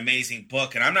twice. It's an amazing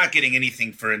book, and I'm not getting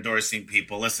anything for endorsing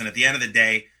people. Listen, at the end of the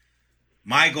day,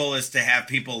 my goal is to have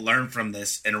people learn from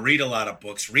this and read a lot of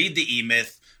books. Read the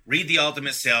E-Myth, read The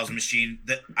Ultimate Sales Machine.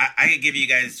 I could give you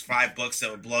guys 5 books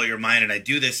that would blow your mind, and I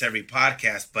do this every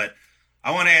podcast, but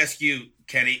I want to ask you,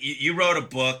 Kenny, you wrote a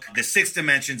book, The 6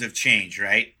 Dimensions of Change,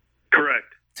 right? Correct.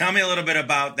 Tell me a little bit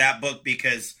about that book,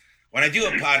 because when I do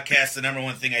a podcast, the number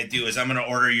one thing I do is I'm going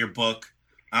to order your book.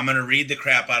 I'm going to read the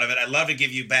crap out of it. I'd love to get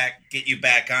you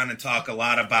back on and talk a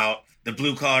lot about the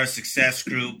Blue Collar Success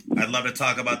Group. I'd love to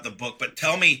talk about the book, but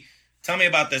tell me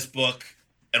about this book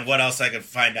and what else I can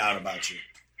find out about you.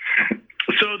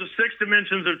 So the 6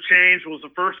 Dimensions of Change was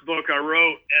the first book I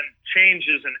wrote, and change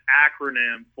is an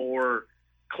acronym for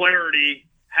clarity,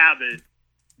 habit,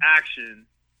 action,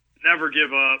 never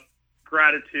give up,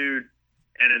 gratitude,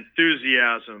 and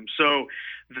enthusiasm. So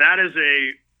that is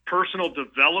a personal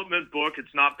development book.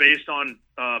 It's not based on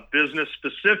business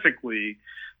specifically,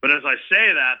 but as I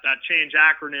say that change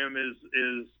acronym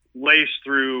is laced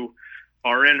through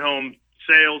our in-home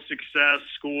sales, success,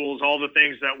 schools, all the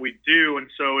things that we do. And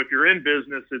so if you're in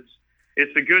business,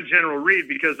 it's a good general read,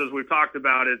 because as we've talked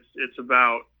about, it's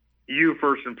about you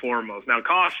first and foremost. Now,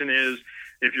 caution is,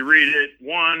 if you read it,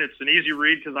 1, it's an easy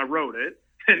read because I wrote it,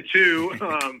 and 2,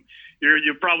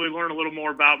 you'll probably learn a little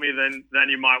more about me than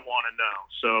you might want to know.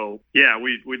 So yeah,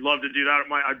 we'd love to do that.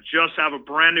 I just have a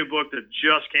brand new book that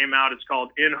just came out. It's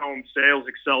called In-Home Sales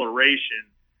Acceleration,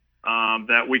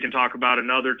 that we can talk about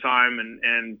another time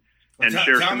and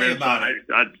share some insight.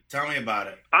 Tell me about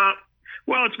it.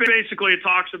 Well, it's basically, it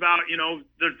talks about,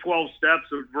 the 12 steps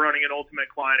of running an ultimate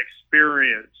client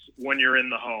experience when you're in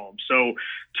the home. So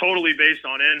totally based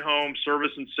on in-home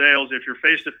service and sales. If you're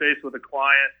face-to-face with a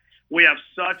client, we have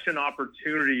such an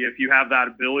opportunity if you have that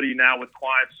ability now with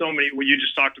clients. So many, you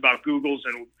just talked about Googles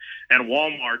and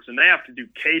Walmarts, and they have to do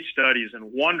case studies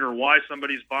and wonder why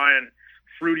somebody's buying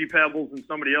Fruity Pebbles and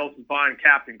somebody else is buying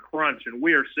Captain Crunch. And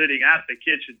we are sitting at the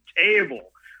kitchen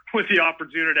table with the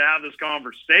opportunity to have this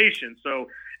conversation. So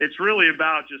it's really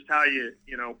about just how you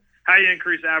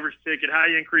increase average ticket, how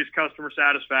you increase customer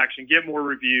satisfaction, get more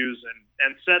reviews,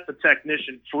 and set the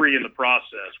technician free in the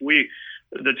process.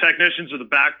 The technicians are the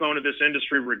backbone of this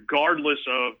industry, regardless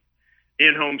of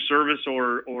in-home service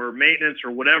or maintenance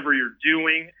or whatever you're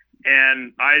doing.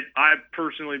 And I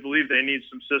personally believe they need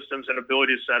some systems and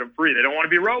ability to set them free. They don't want to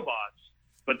be robots,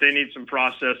 but they need some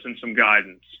process and some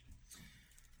guidance.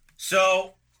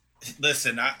 So,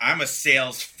 listen, I'm a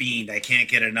sales fiend. I can't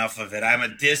get enough of it. I'm a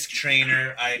disc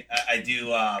trainer. I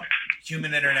do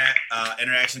human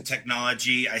interaction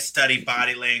technology. I study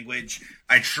body language.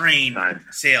 I train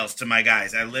sales to my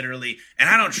guys. I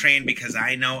don't train because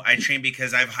I know. I train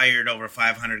because I've hired over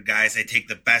 500 guys. I take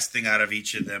the best thing out of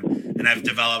each of them, and I've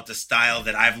developed a style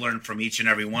that I've learned from each and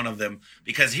every one of them.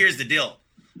 Because here's the deal.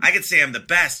 I could say I'm the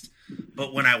best,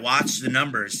 but when I watch the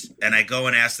numbers and I go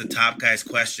and ask the top guys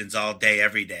questions all day,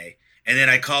 every day, and then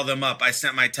I call them up. I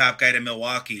sent my top guy to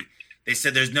Milwaukee. They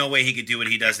said there's no way he could do what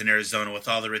he does in Arizona with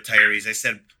all the retirees. I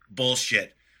said,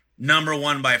 bullshit. Number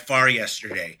 1 by far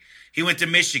yesterday. He went to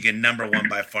Michigan, number 1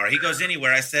 by far. He goes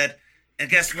anywhere. I said, and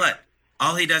guess what?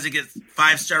 All he does is get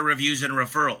 5-star reviews and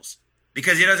referrals,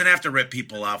 because he doesn't have to rip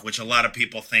people off, which a lot of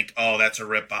people think, oh, that's a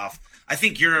rip-off. I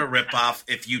think you're a rip-off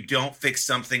if you don't fix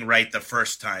something right the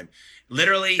first time.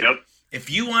 Literally, yep. If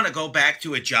you want to go back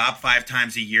to a job 5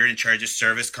 times a year and charge a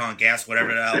service, calling gas,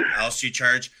 whatever else you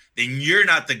charge, then you're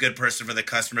not the good person for the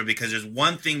customer, because there's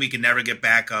one thing we can never get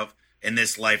back of in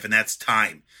this life, and that's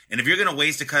time. And if you're going to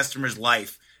waste a customer's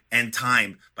life and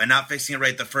time by not fixing it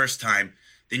right the first time,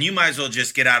 then you might as well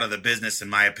just get out of the business, in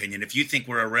my opinion. If you think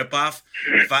we're a ripoff,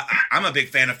 I'm a big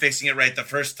fan of fixing it right the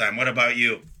first time. What about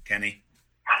you, Kenny?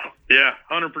 Yeah,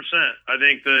 100%. I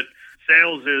think that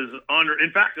sales is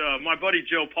in fact, my buddy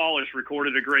Joe Polish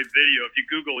recorded a great video. If you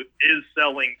Google "is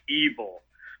selling evil,"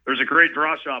 there's a great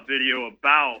draw shop video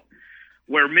about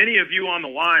where many of you on the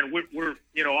line,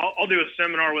 I'll do a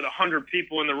seminar with 100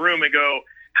 people in the room and go,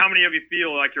 how many of you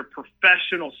feel like you're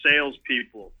professional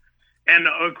salespeople? And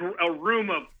a room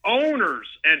of owners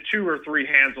and 2 or 3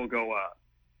 hands will go up.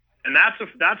 And that's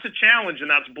a challenge, and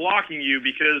that's blocking you,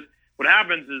 because what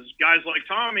happens is guys like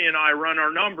Tommy and I run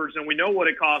our numbers, and we know what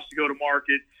it costs to go to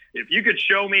market. If you could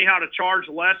show me how to charge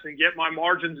less and get my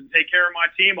margins and take care of my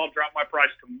team, I'll drop my price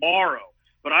tomorrow.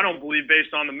 But I don't believe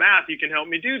based on the math you can help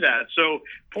me do that. So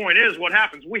point is, what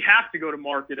happens? We have to go to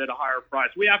market at a higher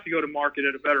price. We have to go to market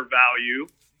at a better value.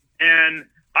 And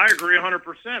I agree 100%.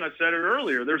 I said it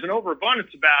earlier. There's an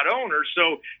overabundance of bad owners.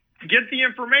 So get the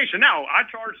information. Now, I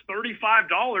charged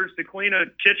 $35 to clean a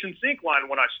kitchen sink line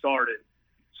when I started.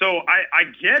 So I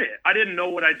get it. I didn't know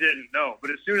what I didn't know.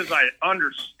 But as soon as I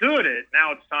understood it,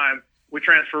 now it's time we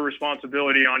transfer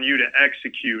responsibility on you to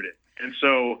execute it. And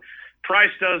so price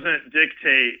doesn't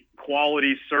dictate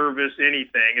quality, service,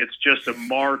 anything. It's just a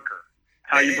marker.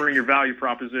 How you bring your value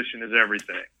proposition is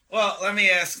everything. Well, let me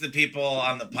ask the people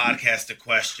on the podcast a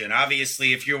question.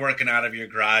 Obviously, if you're working out of your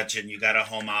garage and you got a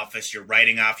home office, you're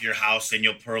writing off your house and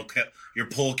your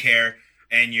pool care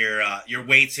and your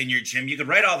weights in your gym, you could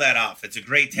write all that off. It's a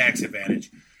great tax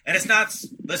advantage. And it's not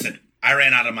 – listen, I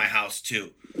ran out of my house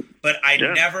too. But I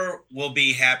never will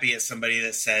be happy at somebody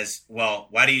that says, well,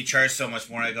 why do you charge so much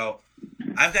more? I go,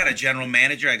 I've got a general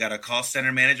manager. I got a call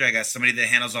center manager. I got somebody that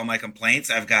handles all my complaints.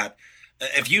 I've got –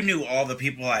 if you knew all the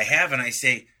people I have, and I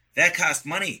say – that costs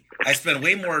money. I spend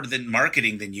way more than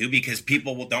marketing than you because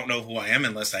people don't know who I am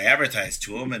unless I advertise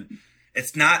to them. And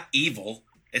it's not evil.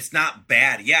 It's not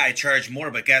bad. Yeah, I charge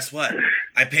more, but guess what?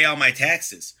 I pay all my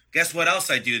taxes. Guess what else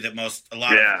I do that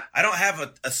I don't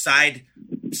have a side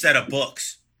set of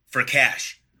books for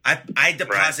cash. I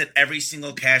deposit every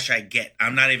single cash I get.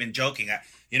 I'm not even joking.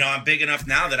 I'm big enough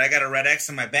now that I got a red X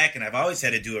on my back, and I've always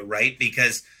had to do it right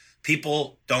because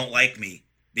people don't like me.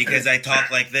 Because I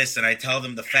talk like this and I tell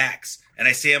them the facts and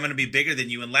I say I'm going to be bigger than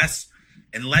you unless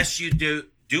you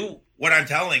do what I'm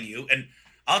telling you. And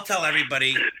I'll tell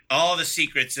everybody all the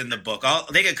secrets in the book.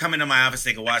 They can come into my office,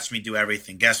 they can watch me do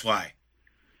everything. Guess why?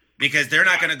 Because they're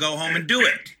not going to go home and do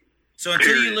it. So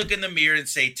until you look in the mirror and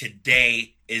say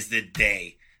today is the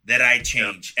day that I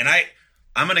change, and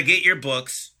I'm going to get your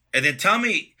books and then tell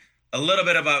me a little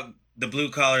bit about the Blue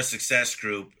Collar Success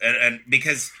Group and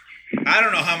because I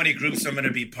don't know how many groups I'm going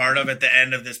to be part of at the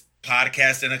end of this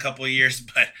podcast in a couple of years,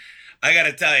 but I got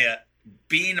to tell you,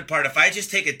 being a part, if I just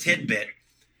take a tidbit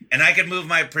and I could move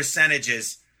my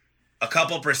percentages a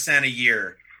couple percent a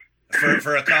year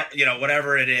for a couple,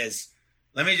 whatever it is,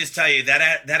 let me just tell you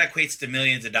that equates to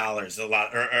millions of dollars, a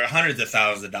lot, or hundreds of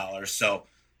thousands of dollars. So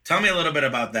tell me a little bit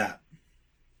about that.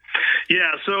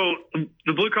 Yeah. So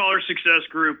the Blue Collar Success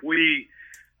Group,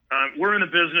 we're in the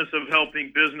business of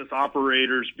helping business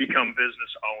operators become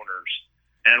business owners.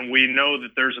 And we know that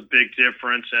there's a big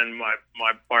difference. And my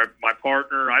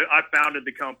partner, I founded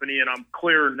the company, and I'm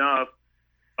clear enough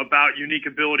about unique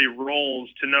ability roles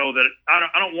to know that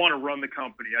I don't want to run the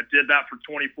company. I did that for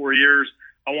 24 years.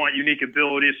 I want unique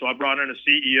ability. So I brought in a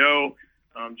CEO,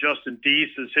 Justin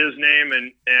Deese is his name,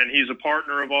 and he's a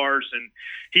partner of ours. And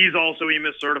he's also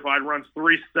EMIS certified, runs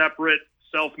 3 separate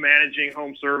self-managing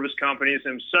home service companies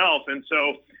himself. And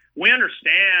so we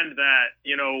understand that,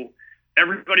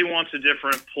 everybody wants a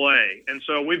different play. And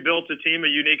so we built a team of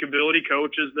unique ability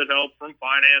coaches that help from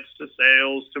finance to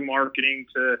sales to marketing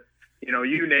to,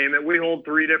 you name it. We hold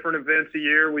 3 different events a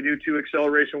year. We do 2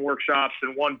 acceleration workshops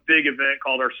and 1 big event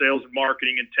called our Sales and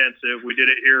Marketing Intensive. We did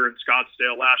it here in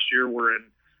Scottsdale last year. We're in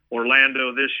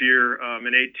Orlando this year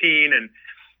in 18.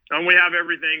 And we have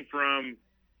everything from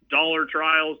dollar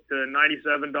trials to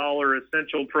 $97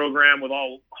 essential program with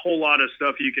a whole lot of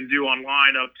stuff you can do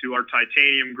online, up to our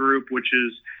Titanium group, which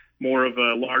is more of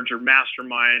a larger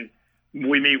mastermind.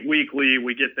 We meet weekly,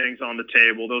 we get things on the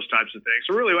table, those types of things.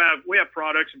 So really we have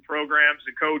products and programs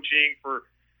and coaching for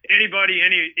anybody,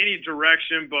 any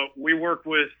direction, but we work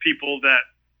with people that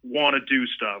want to do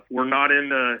stuff. We're not in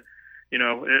the,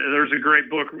 there's a great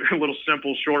book, a little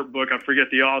simple short book, I forget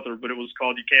the author, but it was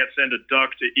called You Can't Send a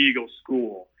Duck to Eagle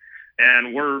School.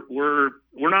 And we're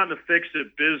not in the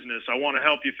fix-it business. I want to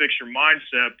help you fix your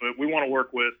mindset, but we want to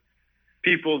work with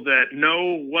people that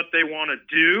know what they want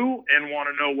to do and want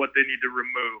to know what they need to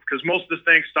remove. Because most of the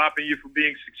things stopping you from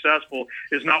being successful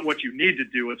is not what you need to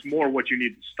do. It's more what you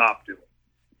need to stop doing.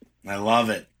 I love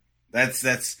it.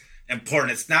 That's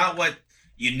important. It's not what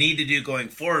you need to do going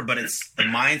forward, but it's the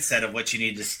mindset of what you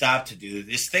need to stop to do.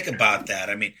 Just think about that.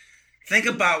 I mean, think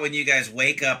about when you guys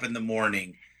wake up in the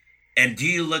morning. And do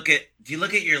you look at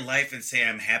your life and say,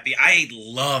 I'm happy? I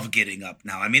love getting up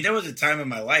now. I mean, there was a time in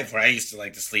my life where I used to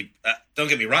like to sleep. Don't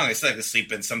get me wrong. I still like to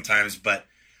sleep in sometimes, but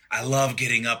I love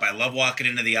getting up. I love walking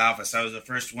into the office. I was the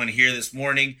first one here this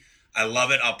morning. I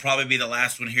love it. I'll probably be the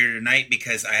last one here tonight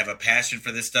because I have a passion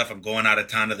for this stuff. I'm going out of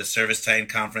town to the Service Titan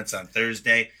Conference on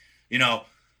Thursday,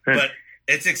 but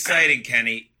it's exciting,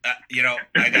 Kenny.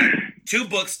 I got 2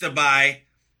 books to buy.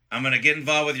 I'm going to get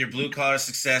involved with your Blue Collar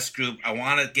Success group. I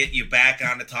want to get you back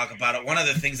on to talk about it. One of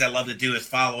the things I love to do is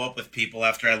follow up with people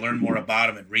after I learn more about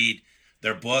them and read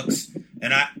their books.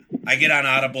 And I get on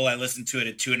Audible. I listen to it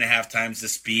at 2.5 times the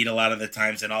speed a lot of the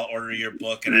times, and I'll order your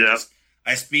book. And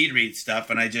I speed read stuff,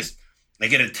 and I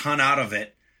get a ton out of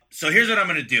it. So here's what I'm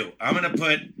going to do. I'm going to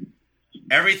put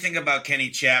everything about Kenny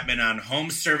Chapman on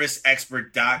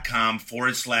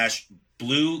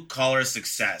homeserviceexpert.com/Blue Collar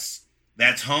Success.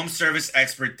 That's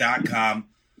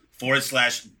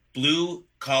homeserviceexpert.com/Blue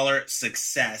Collar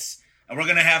Success. And we're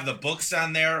going to have the books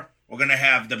on there. We're going to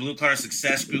have the Blue Collar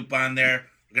Success group on there.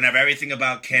 We're going to have everything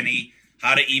about Kenny,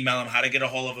 how to email him, how to get a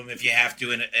hold of him if you have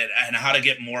to, and how to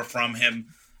get more from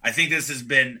him. I think this has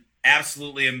been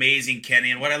absolutely amazing,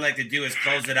 Kenny. And what I'd like to do is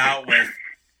close it out with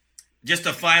just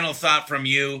a final thought from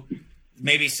you,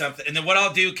 maybe something. And then what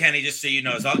I'll do, Kenny, just so you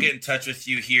know, is I'll get in touch with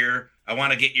you here. I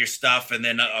want to get your stuff, and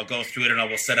then I'll go through it, and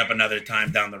we'll set up another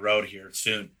time down the road here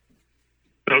soon.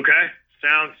 Okay.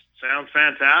 Sounds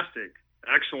fantastic.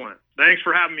 Excellent. Thanks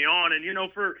for having me on. And,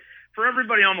 for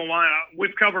everybody on the line,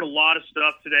 we've covered a lot of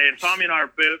stuff today, and Tommy and I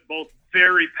are both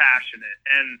very passionate.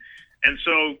 And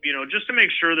so, just to make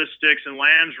sure this sticks and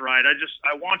lands right, I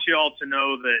want you all to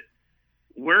know that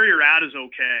where you're at is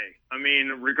okay. I mean,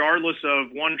 regardless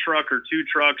of 1 truck or 2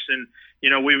 trucks, and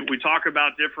we talk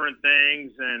about different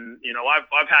things, and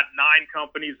I've had 9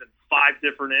 companies in 5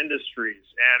 different industries,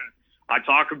 and I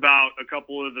talk about a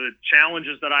couple of the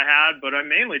challenges that I had, but I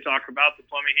mainly talk about the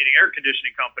plumbing, heating, air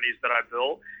conditioning companies that I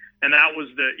built, and that was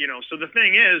so the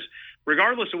thing is,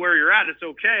 regardless of where you're at, it's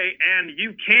okay, and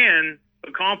you can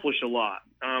accomplish a lot.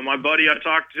 My buddy I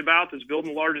talked about that's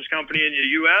building the largest company in the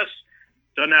U.S.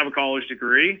 doesn't have a college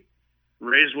degree,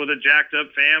 raised with a jacked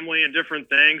up family and different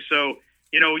things. So,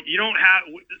 you don't have,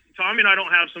 Tommy and I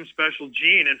don't have some special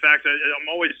gene. In fact, I'm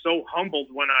always so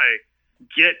humbled when I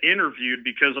get interviewed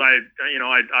because I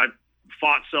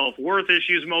fought self-worth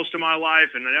issues most of my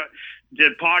life, and I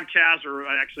did podcasts or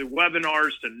actually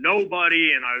webinars to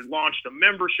nobody. And I launched a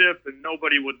membership and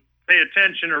nobody would pay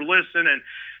attention or listen. And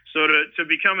so to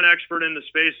become an expert in the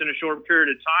space in a short period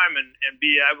of time and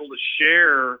be able to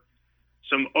share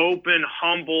some open,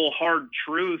 humble, hard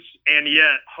truths and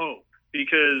yet hope,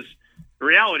 because the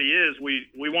reality is we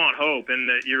want hope, and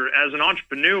that as an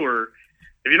entrepreneur,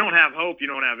 if you don't have hope, you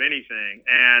don't have anything.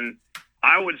 And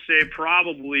I would say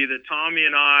probably that Tommy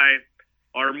and I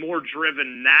are more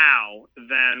driven now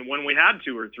than when we had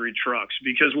 2 or 3 trucks,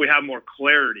 because we have more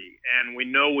clarity and we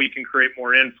know we can create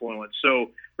more influence.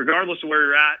 So regardless of where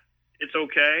you're at, it's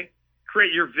okay.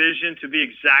 Create your vision to be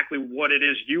exactly what it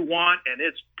is you want, and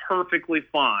it's perfectly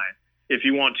fine if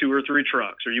you want 2 or 3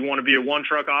 trucks, or you want to be a 1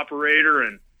 truck operator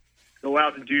and go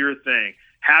out and do your thing.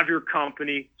 Have your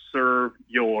company serve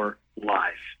your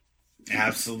life.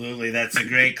 Absolutely. That's a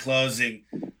great closing.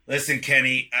 Listen,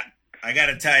 Kenny, I got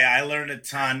to tell you, I learned a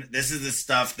ton. This is the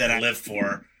stuff that I live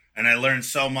for, and I learned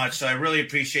so much. So I really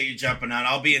appreciate you jumping on.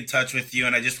 I'll be in touch with you,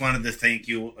 and I just wanted to thank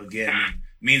you again. It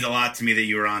means a lot to me that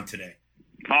you were on today.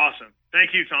 Awesome.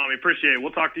 Thank you, Tommy. Appreciate it.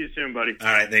 We'll talk to you soon, buddy. All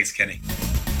right. Thanks, Kenny.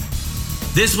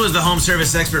 This was the Home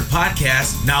Service Expert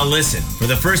Podcast. Now listen, for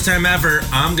the first time ever,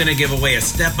 I'm going to give away a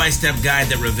step-by-step guide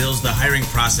that reveals the hiring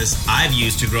process I've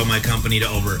used to grow my company to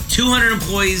over 200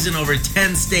 employees in over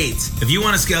 10 states. If you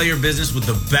want to scale your business with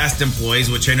the best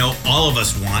employees, which I know all of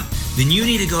us want, then you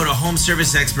need to go to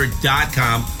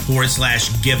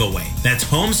homeserviceexpert.com/giveaway. That's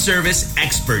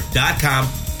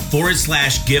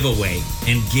homeserviceexpert.com/giveaway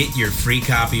and get your free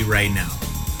copy right now.